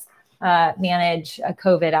help us manage a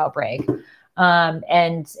COVID outbreak.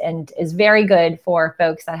 And is very good for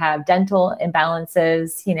folks that have dental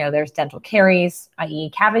imbalances. You know, there's dental caries,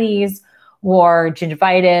 i.e. cavities, or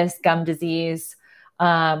gingivitis, gum disease.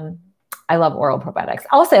 I love oral probiotics.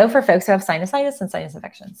 Also for folks who have sinusitis and sinus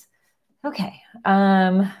infections. Okay.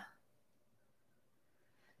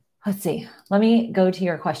 Let's see. Let me go to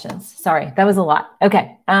your questions. Sorry, that was a lot.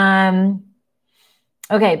 Okay.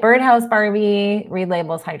 Okay. Birdhouse Barbie, read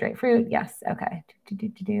labels, hydrate fruit. Yes. Okay.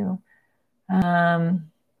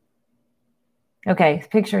 Okay.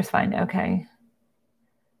 Picture is fine. Okay.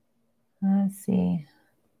 Let's see.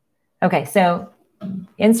 Okay. So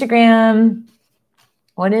Instagram,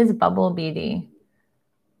 what is Bubble BD?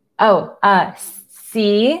 Oh,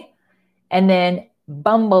 C and then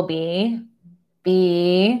Bumblebee,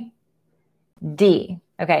 B, D.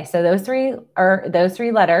 Okay. So those three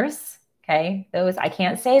letters. Okay. Those, I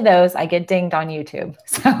can't say those. I get dinged on YouTube.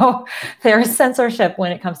 So there's censorship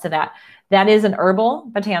when it comes to that. That is an herbal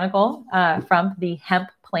botanical from the hemp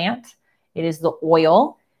plant. It is the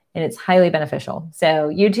oil and it's highly beneficial. So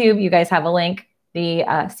YouTube, you guys have a link, the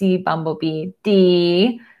C Bumblebee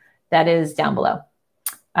D, that is down below.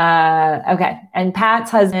 Okay. And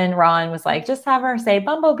Pat's husband, Ron, was like, just have her say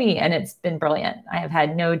Bumblebee. And it's been brilliant. I have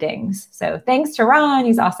had no dings. So thanks to Ron.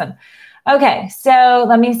 He's awesome. Okay. So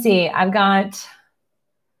let me see. I've got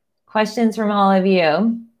questions from all of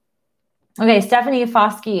you. Okay. Stephanie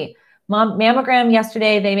Foskey, mammogram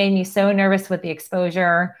yesterday. They made me so nervous with the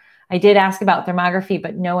exposure. I did ask about thermography,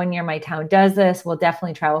 but no one near my town does this. We'll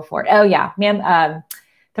definitely travel for it. Oh yeah.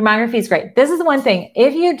 Thermography is great. This is the one thing.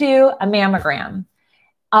 If you do a mammogram,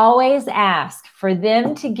 always ask for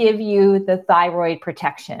them to give you the thyroid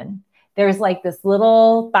protection. There's like this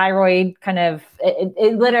little thyroid kind of,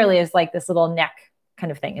 it literally is like this little neck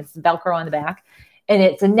kind of thing. It's Velcro on the back and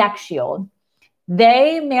it's a neck shield.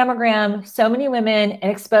 They mammogram so many women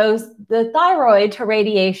and expose the thyroid to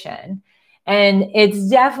radiation. And it's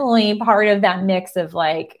definitely part of that mix of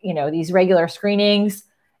like, you know, these regular screenings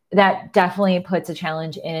that definitely puts a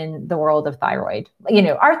challenge in the world of thyroid. You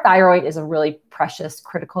know, our thyroid is a really precious,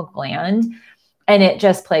 critical gland, and it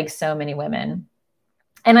just plagues so many women.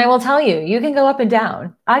 And I will tell you, you can go up and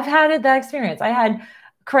down. I've had that experience. I had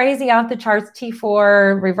crazy off the charts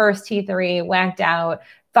T4, reverse T3, whacked out.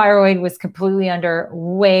 Thyroid was completely under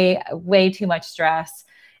way too much stress.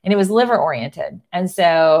 And it was liver oriented. And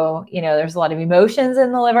so, you know, there's a lot of emotions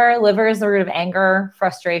in the liver. Liver is the root of anger,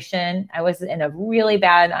 frustration. I was in a really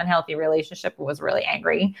bad, unhealthy relationship and was really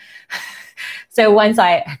angry. So once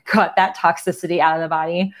I got that toxicity out of the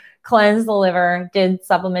body, cleansed the liver, did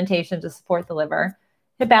supplementation to support the liver,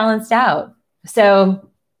 it balanced out. So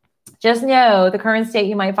just know the current state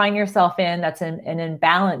you might find yourself in, that's an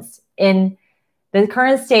imbalance. In the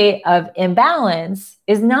current state of imbalance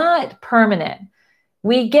is not permanent.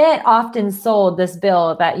 We get often sold this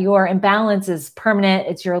bill that your imbalance is permanent.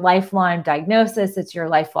 It's your lifelong diagnosis. It's your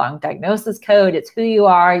lifelong diagnosis code. It's who you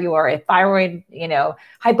are. You are a thyroid, you know,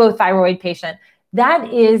 hypothyroid patient.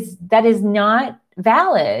 That is not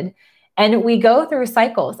valid. And we go through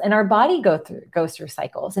cycles and our body goes through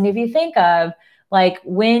cycles. And if you think of like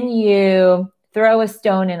when you throw a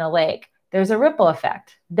stone in a lake, there's a ripple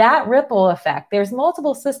effect. That ripple effect, there's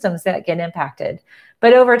multiple systems that get impacted.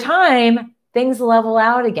 But over time, things level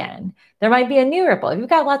out again. There might be a new ripple. If you've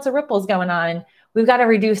got lots of ripples going on, we've got to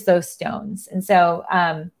reduce those stones. And so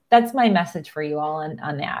that's my message for you all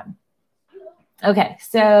on that. Okay,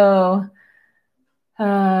 so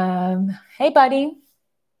hey, buddy.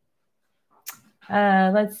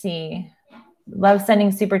 Let's see. Love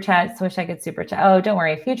sending super chats. Wish I could super chat. Oh, don't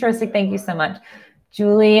worry. Futuristic, thank you so much.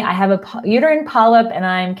 Julie, I have a uterine polyp and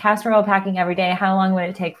I'm castor oil packing every day. How long would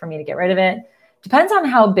it take for me to get rid of it? Depends on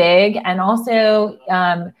how big, and also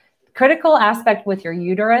critical aspect with your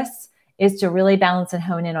uterus is to really balance and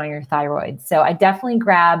hone in on your thyroid. So I definitely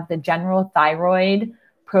grab the general thyroid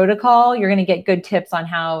protocol. You're going to get good tips on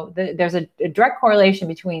how there's a direct correlation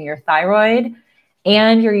between your thyroid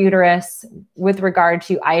and your uterus with regard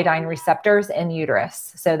to iodine receptors in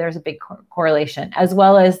uterus. So there's a big correlation, as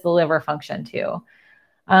well as the liver function too.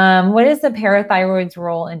 What is the parathyroid's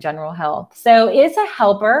role in general health? So it's a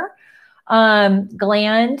helper.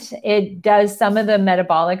 gland. It does some of the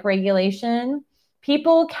metabolic regulation.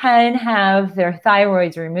 People can have their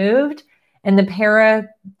thyroids removed, and the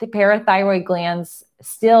parathyroid glands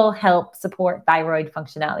still help support thyroid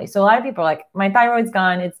functionality. So a lot of people are like, my thyroid's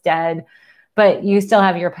gone, it's dead, but you still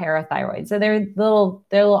have your parathyroid. So they're little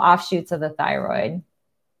offshoots of the thyroid.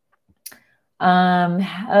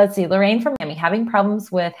 Let's see, Lorraine from Miami, having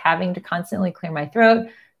problems with having to constantly clear my throat.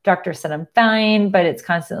 Doctor said I'm fine, but it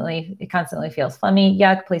constantly feels phlegmy.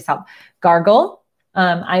 Yuck, please help. Gargle.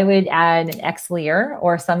 I would add an Xlear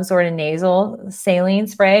or some sort of nasal saline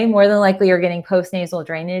spray. More than likely you're getting postnasal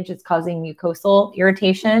drainage. It's causing mucosal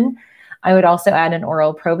irritation. I would also add an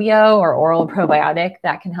oral probio or oral probiotic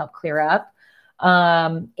that can help clear up.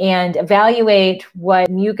 And evaluate what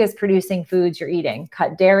mucus producing foods you're eating.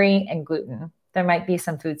 Cut dairy and gluten. There might be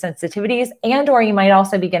some food sensitivities, and or you might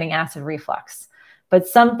also be getting acid reflux. But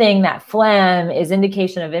something that phlegm is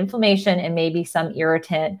indication of inflammation and maybe some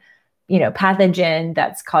irritant, pathogen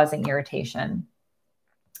that's causing irritation.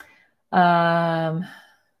 I'm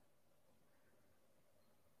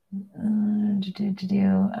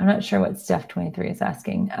not sure what Steph 23 is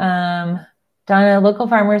asking. Donna, local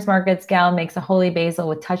farmers markets gal makes a holy basil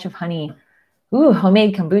with touch of honey. Ooh,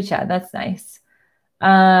 homemade kombucha. That's nice.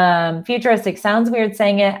 Futuristic, sounds weird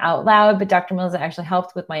saying it out loud, but Dr. Mills actually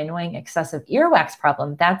helped with my annoying excessive earwax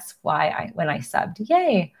problem. That's why when I subbed.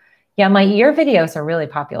 Yay. Yeah, my ear videos are really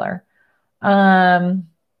popular.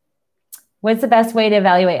 What's the best way to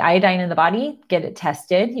evaluate iodine in the body? Get it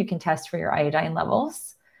tested. You can test for your iodine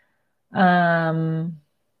levels.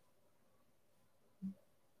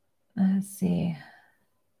 Let's see.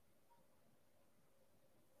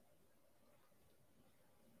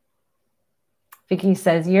 Vicky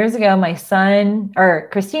says,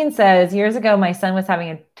 Christine says, years ago, my son was having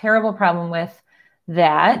a terrible problem with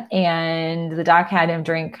that. And the doc had him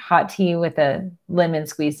drink hot tea with a lemon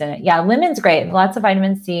squeezed in it. Yeah, lemon's great. Lots of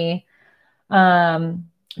vitamin C.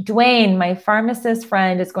 Dwayne, my pharmacist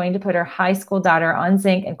friend, is going to put her high school daughter on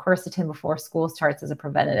zinc and quercetin before school starts as a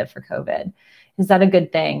preventative for COVID. Is that a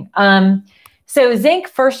good thing? So zinc,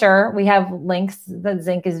 for sure, we have links that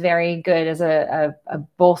zinc is very good as a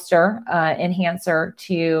bolster, enhancer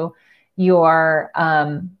to your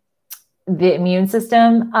the immune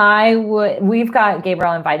system. We've got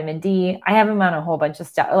Gabriel on vitamin D. I have him on a whole bunch of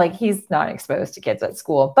stuff. Like, he's not exposed to kids at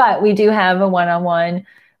school, but we do have a one-on-one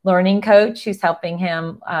learning coach who's helping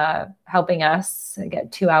us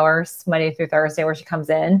get 2 hours Monday through Thursday where she comes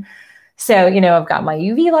in. So, I've got my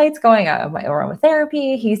UV lights going, I have my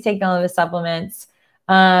aromatherapy. He's taking all of his supplements.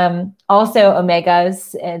 Also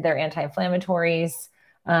omegas, and they're anti-inflammatories.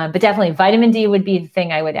 But definitely vitamin D would be the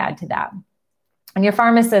thing I would add to that. And your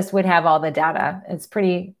pharmacist would have all the data. It's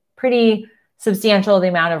pretty substantial, the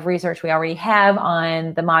amount of research we already have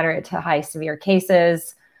on the moderate to high severe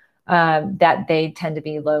cases, that they tend to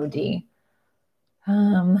be low D.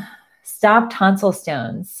 Stop tonsil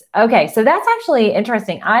stones. Okay, so that's actually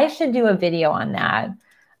interesting. I should do a video on that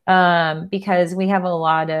because we have a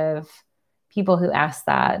lot of people who ask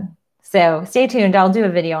that. So stay tuned. I'll do a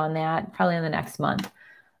video on that probably in the next month.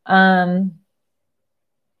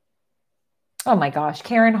 Oh my gosh,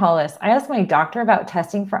 Karen Hollis. I asked my doctor about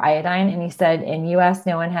testing for iodine, and he said in US,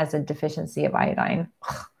 no one has a deficiency of iodine.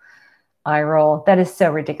 Eye roll. That is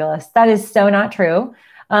so ridiculous. That is so not true.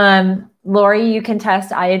 Lori, you can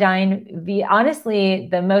test iodine. Honestly,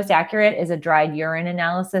 the most accurate is a dried urine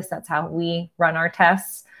analysis. That's how we run our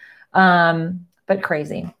tests. But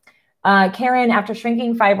crazy. Karen, after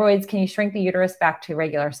shrinking fibroids, can you shrink the uterus back to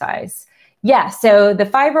regular size? Yeah. So the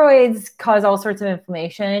fibroids cause all sorts of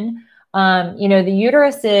inflammation. The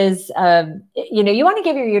uterus is, you want to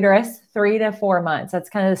give your uterus 3 to 4 months. That's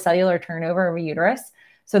kind of the cellular turnover of a uterus.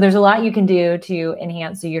 So there's a lot you can do to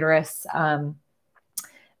enhance the uterus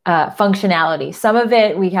functionality. Some of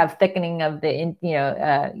it, we have thickening of the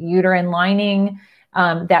uterine lining.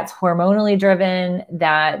 That's hormonally driven.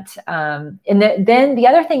 Then the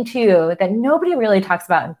other thing too that nobody really talks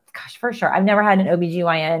about, and gosh, for sure, I've never had an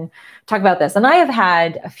OBGYN talk about this, and I have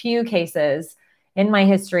had a few cases in my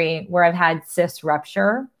history where I've had cyst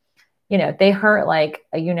rupture. They hurt like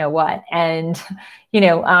what, and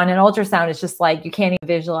on an ultrasound, it's just like you can't even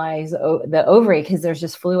visualize the ovary because there's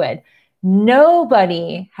just fluid.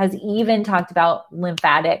 Nobody has even talked about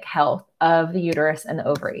lymphatic health of the uterus and the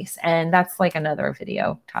ovaries. And that's like another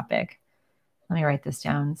video topic. Let me write this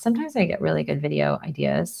down. Sometimes I get really good video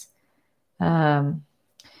ideas.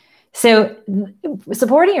 So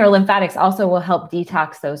supporting your lymphatics also will help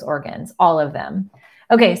detox those organs, all of them.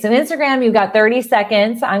 Okay, so Instagram, you've got 30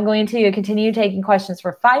 seconds. I'm going to continue taking questions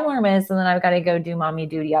for 5 more minutes, and then I've got to go do mommy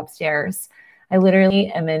duty upstairs. I literally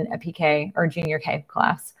am in a PK or junior K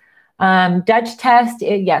class. Dutch test.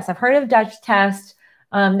 Yes, I've heard of Dutch test.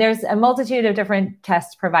 There's a multitude of different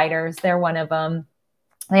test providers. They're one of them.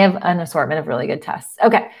 They have an assortment of really good tests.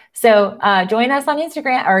 Okay, so join us on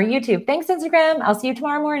Instagram or YouTube. Thanks, Instagram. I'll see you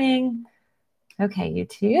tomorrow morning. Okay,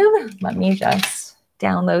 YouTube. Let me just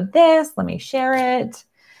download this. Let me share it.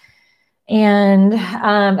 And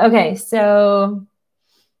okay, so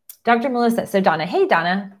Dr. Melissa. So Donna, hey,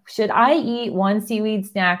 Donna, should I eat one seaweed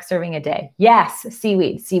snack serving a day? Yes,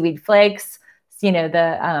 seaweed flakes,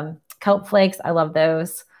 the kelp flakes. I love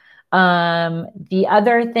those. The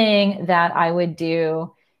other thing that I would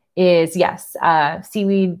do is, yes,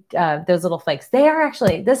 seaweed, those little flakes. They are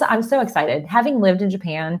actually, I'm so excited. Having lived in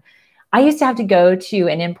Japan, I used to have to go to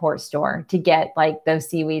an import store to get like those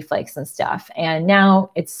seaweed flakes and stuff. And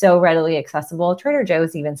now it's so readily accessible. Trader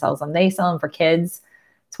Joe's even sells them. They sell them for kids.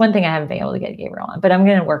 It's one thing I haven't been able to get Gabriel on, but I'm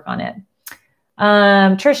going to work on it.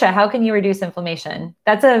 Trisha, how can you reduce inflammation?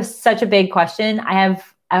 That's such a big question. I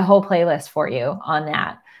have a whole playlist for you on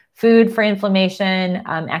that. Food for inflammation,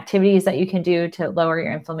 activities that you can do to lower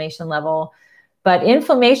your inflammation level. But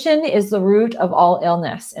inflammation is the root of all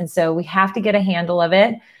illness. And so we have to get a handle of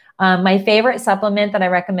it. My favorite supplement that I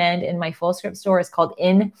recommend in my Fullscript store is called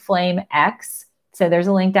Inflame X. So there's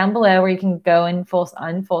a link down below where you can go on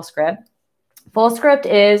Fullscript. Fullscript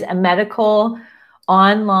is a medical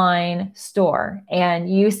online store, and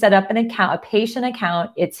you set up an account, a patient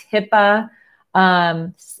account. It's HIPAA,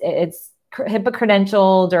 it's HIPAA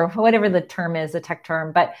credentialed, or whatever the term is, the tech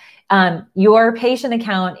term. But your patient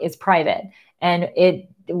account is private, and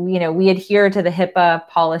we adhere to the HIPAA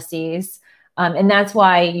policies. And that's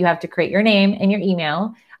why you have to create your name and your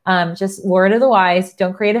email. Just word of the wise,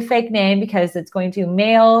 don't create a fake name, because it's going to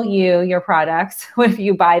mail you your products if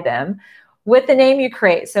you buy them with the name you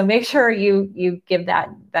create. So make sure you give that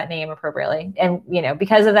name appropriately. And,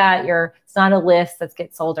 because of that, it's not a list that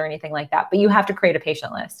gets sold or anything like that, but you have to create a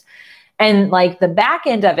patient list. And like the back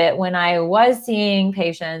end of it, when I was seeing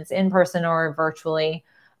patients in person or virtually,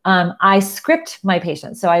 I script my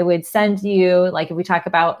patients. So I would send you, like if we talk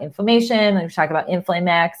about inflammation, and we talk about Inflame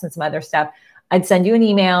X and some other stuff, I'd send you an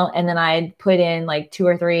email, and then I'd put in like 2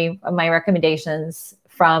 or 3 of my recommendations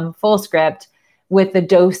from Fullscript with the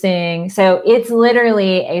dosing. So it's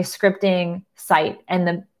literally a scripting site.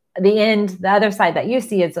 And the other side that you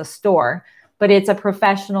see is a store, but it's a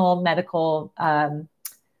professional medical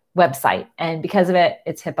website. And because of it,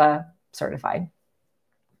 it's HIPAA certified.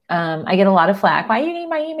 I get a lot of flack. Why do you need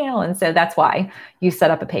my email? And so that's why you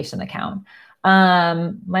set up a patient account. My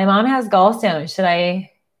mom has gallstones.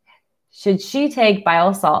 Should she take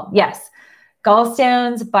bile salt? Yes.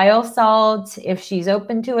 Gallstones, bile salt, if she's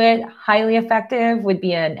open to it, highly effective would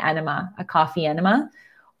be an enema, a coffee enema,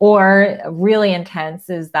 or really intense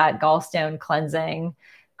is that gallstone cleansing,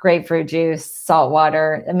 grapefruit juice, salt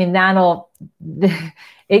water. I mean,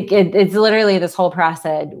 it's literally this whole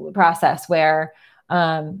process where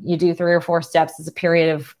you do 3 or 4 steps. It's a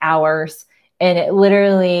period of hours, and it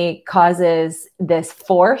literally causes this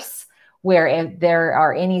force where if there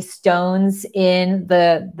are any stones in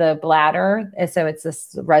the bladder, and so it's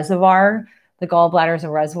this reservoir, the gallbladder is a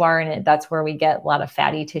reservoir, and that's where we get a lot of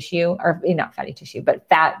fatty tissue, or not fatty tissue, but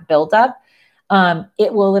fat buildup.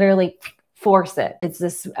 It will literally force it. It's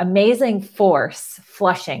this amazing force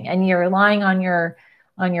flushing, and you're lying on your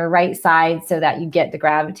right side so that you get the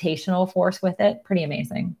gravitational force with it. Pretty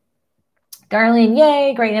amazing. Darlene,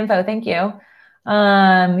 yay, great info. Thank you.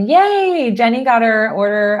 Yay, Jenny got her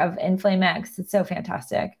order of Inflame X. It's so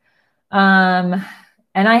fantastic. And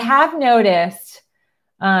I have noticed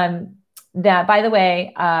that, by the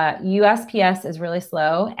way, USPS is really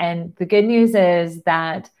slow. And the good news is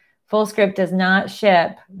that Fullscript does not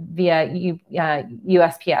ship via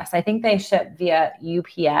USPS. I think they ship via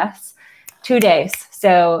UPS 2 days.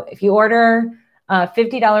 So if you order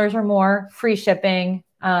 $50 or more, free shipping,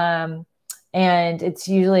 and it's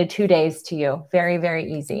usually 2 days to you. Very,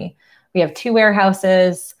 very easy. We have 2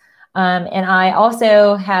 warehouses. And I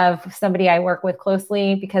also have somebody I work with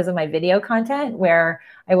closely because of my video content, where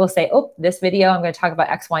I will say, oh, this video, I'm going to talk about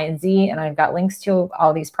X, Y, and Z. And I've got links to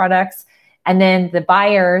all these products. And then the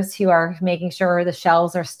buyers who are making sure the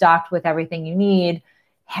shelves are stocked with everything you need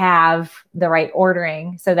have the right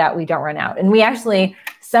ordering so that we don't run out. And we actually,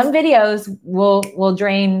 some videos will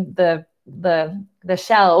drain the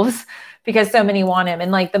shelves because so many want them.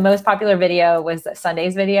 And like the most popular video was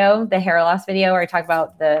Sunday's video, the hair loss video, where I talk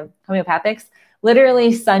about the homeopathics.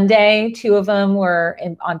 Literally Sunday, 2 of them were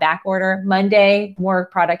on back order. Monday, more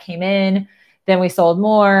product came in. then we sold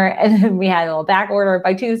more, and then we had a little back order.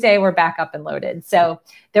 By Tuesday, we're back up and loaded. So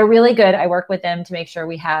they're really good. I work with them to make sure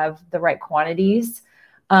we have the right quantities.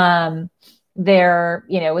 They're,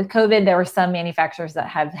 with COVID, there were some manufacturers that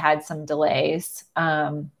have had some delays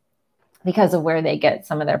because of where they get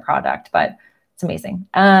some of their product, but it's amazing.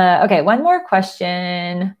 Okay, one more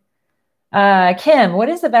question. Kim, what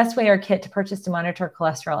is the best way or kit to purchase to monitor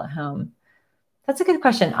cholesterol at home? That's a good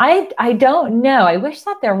question. I don't know. I wish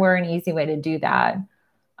that there were an easy way to do that.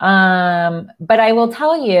 But I will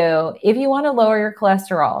tell you, if you want to lower your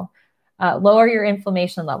cholesterol, lower your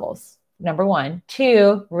inflammation levels, number 1.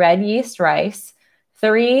 2, red yeast rice.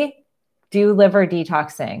 3, do liver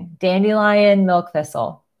detoxing. Dandelion, milk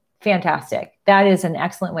thistle. Fantastic. That is an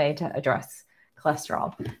excellent way to address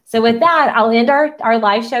cholesterol. So with that, I'll end our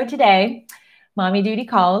live show today. Mommy Duty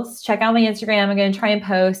Calls. Check out my Instagram. I'm going to try and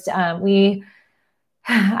post.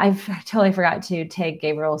 I totally forgot to take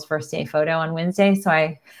Gabriel's first day photo on Wednesday, so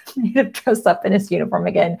I made him dress up in his uniform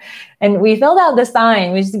again. And we filled out the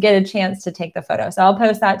sign. We just get a chance to take the photo. So I'll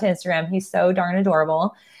post that to Instagram. He's so darn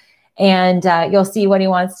adorable. And you'll see what he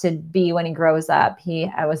wants to be when he grows up.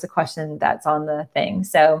 That was a question that's on the thing.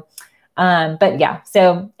 So, but yeah.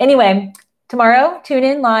 So anyway, tomorrow, tune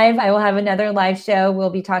in live. I will have another live show. We'll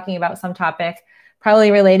be talking about some topic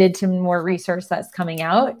probably related to more research that's coming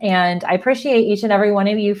out. And I appreciate each and every one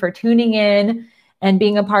of you for tuning in and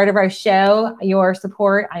being a part of our show. Your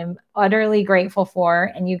support, I'm utterly grateful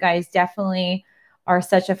for. And you guys definitely are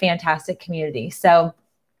such a fantastic community. So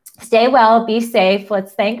stay well, be safe.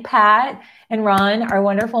 Let's thank Pat and Ron, our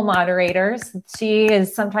wonderful moderators. She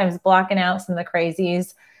is sometimes blocking out some of the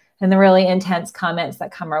crazies and the really intense comments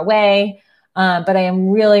that come our way. But I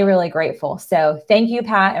am really, really grateful. So thank you,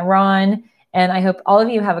 Pat and Ron. And I hope all of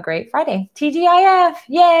you have a great Friday. TGIF.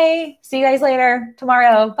 Yay. See you guys later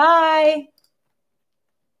tomorrow. Bye.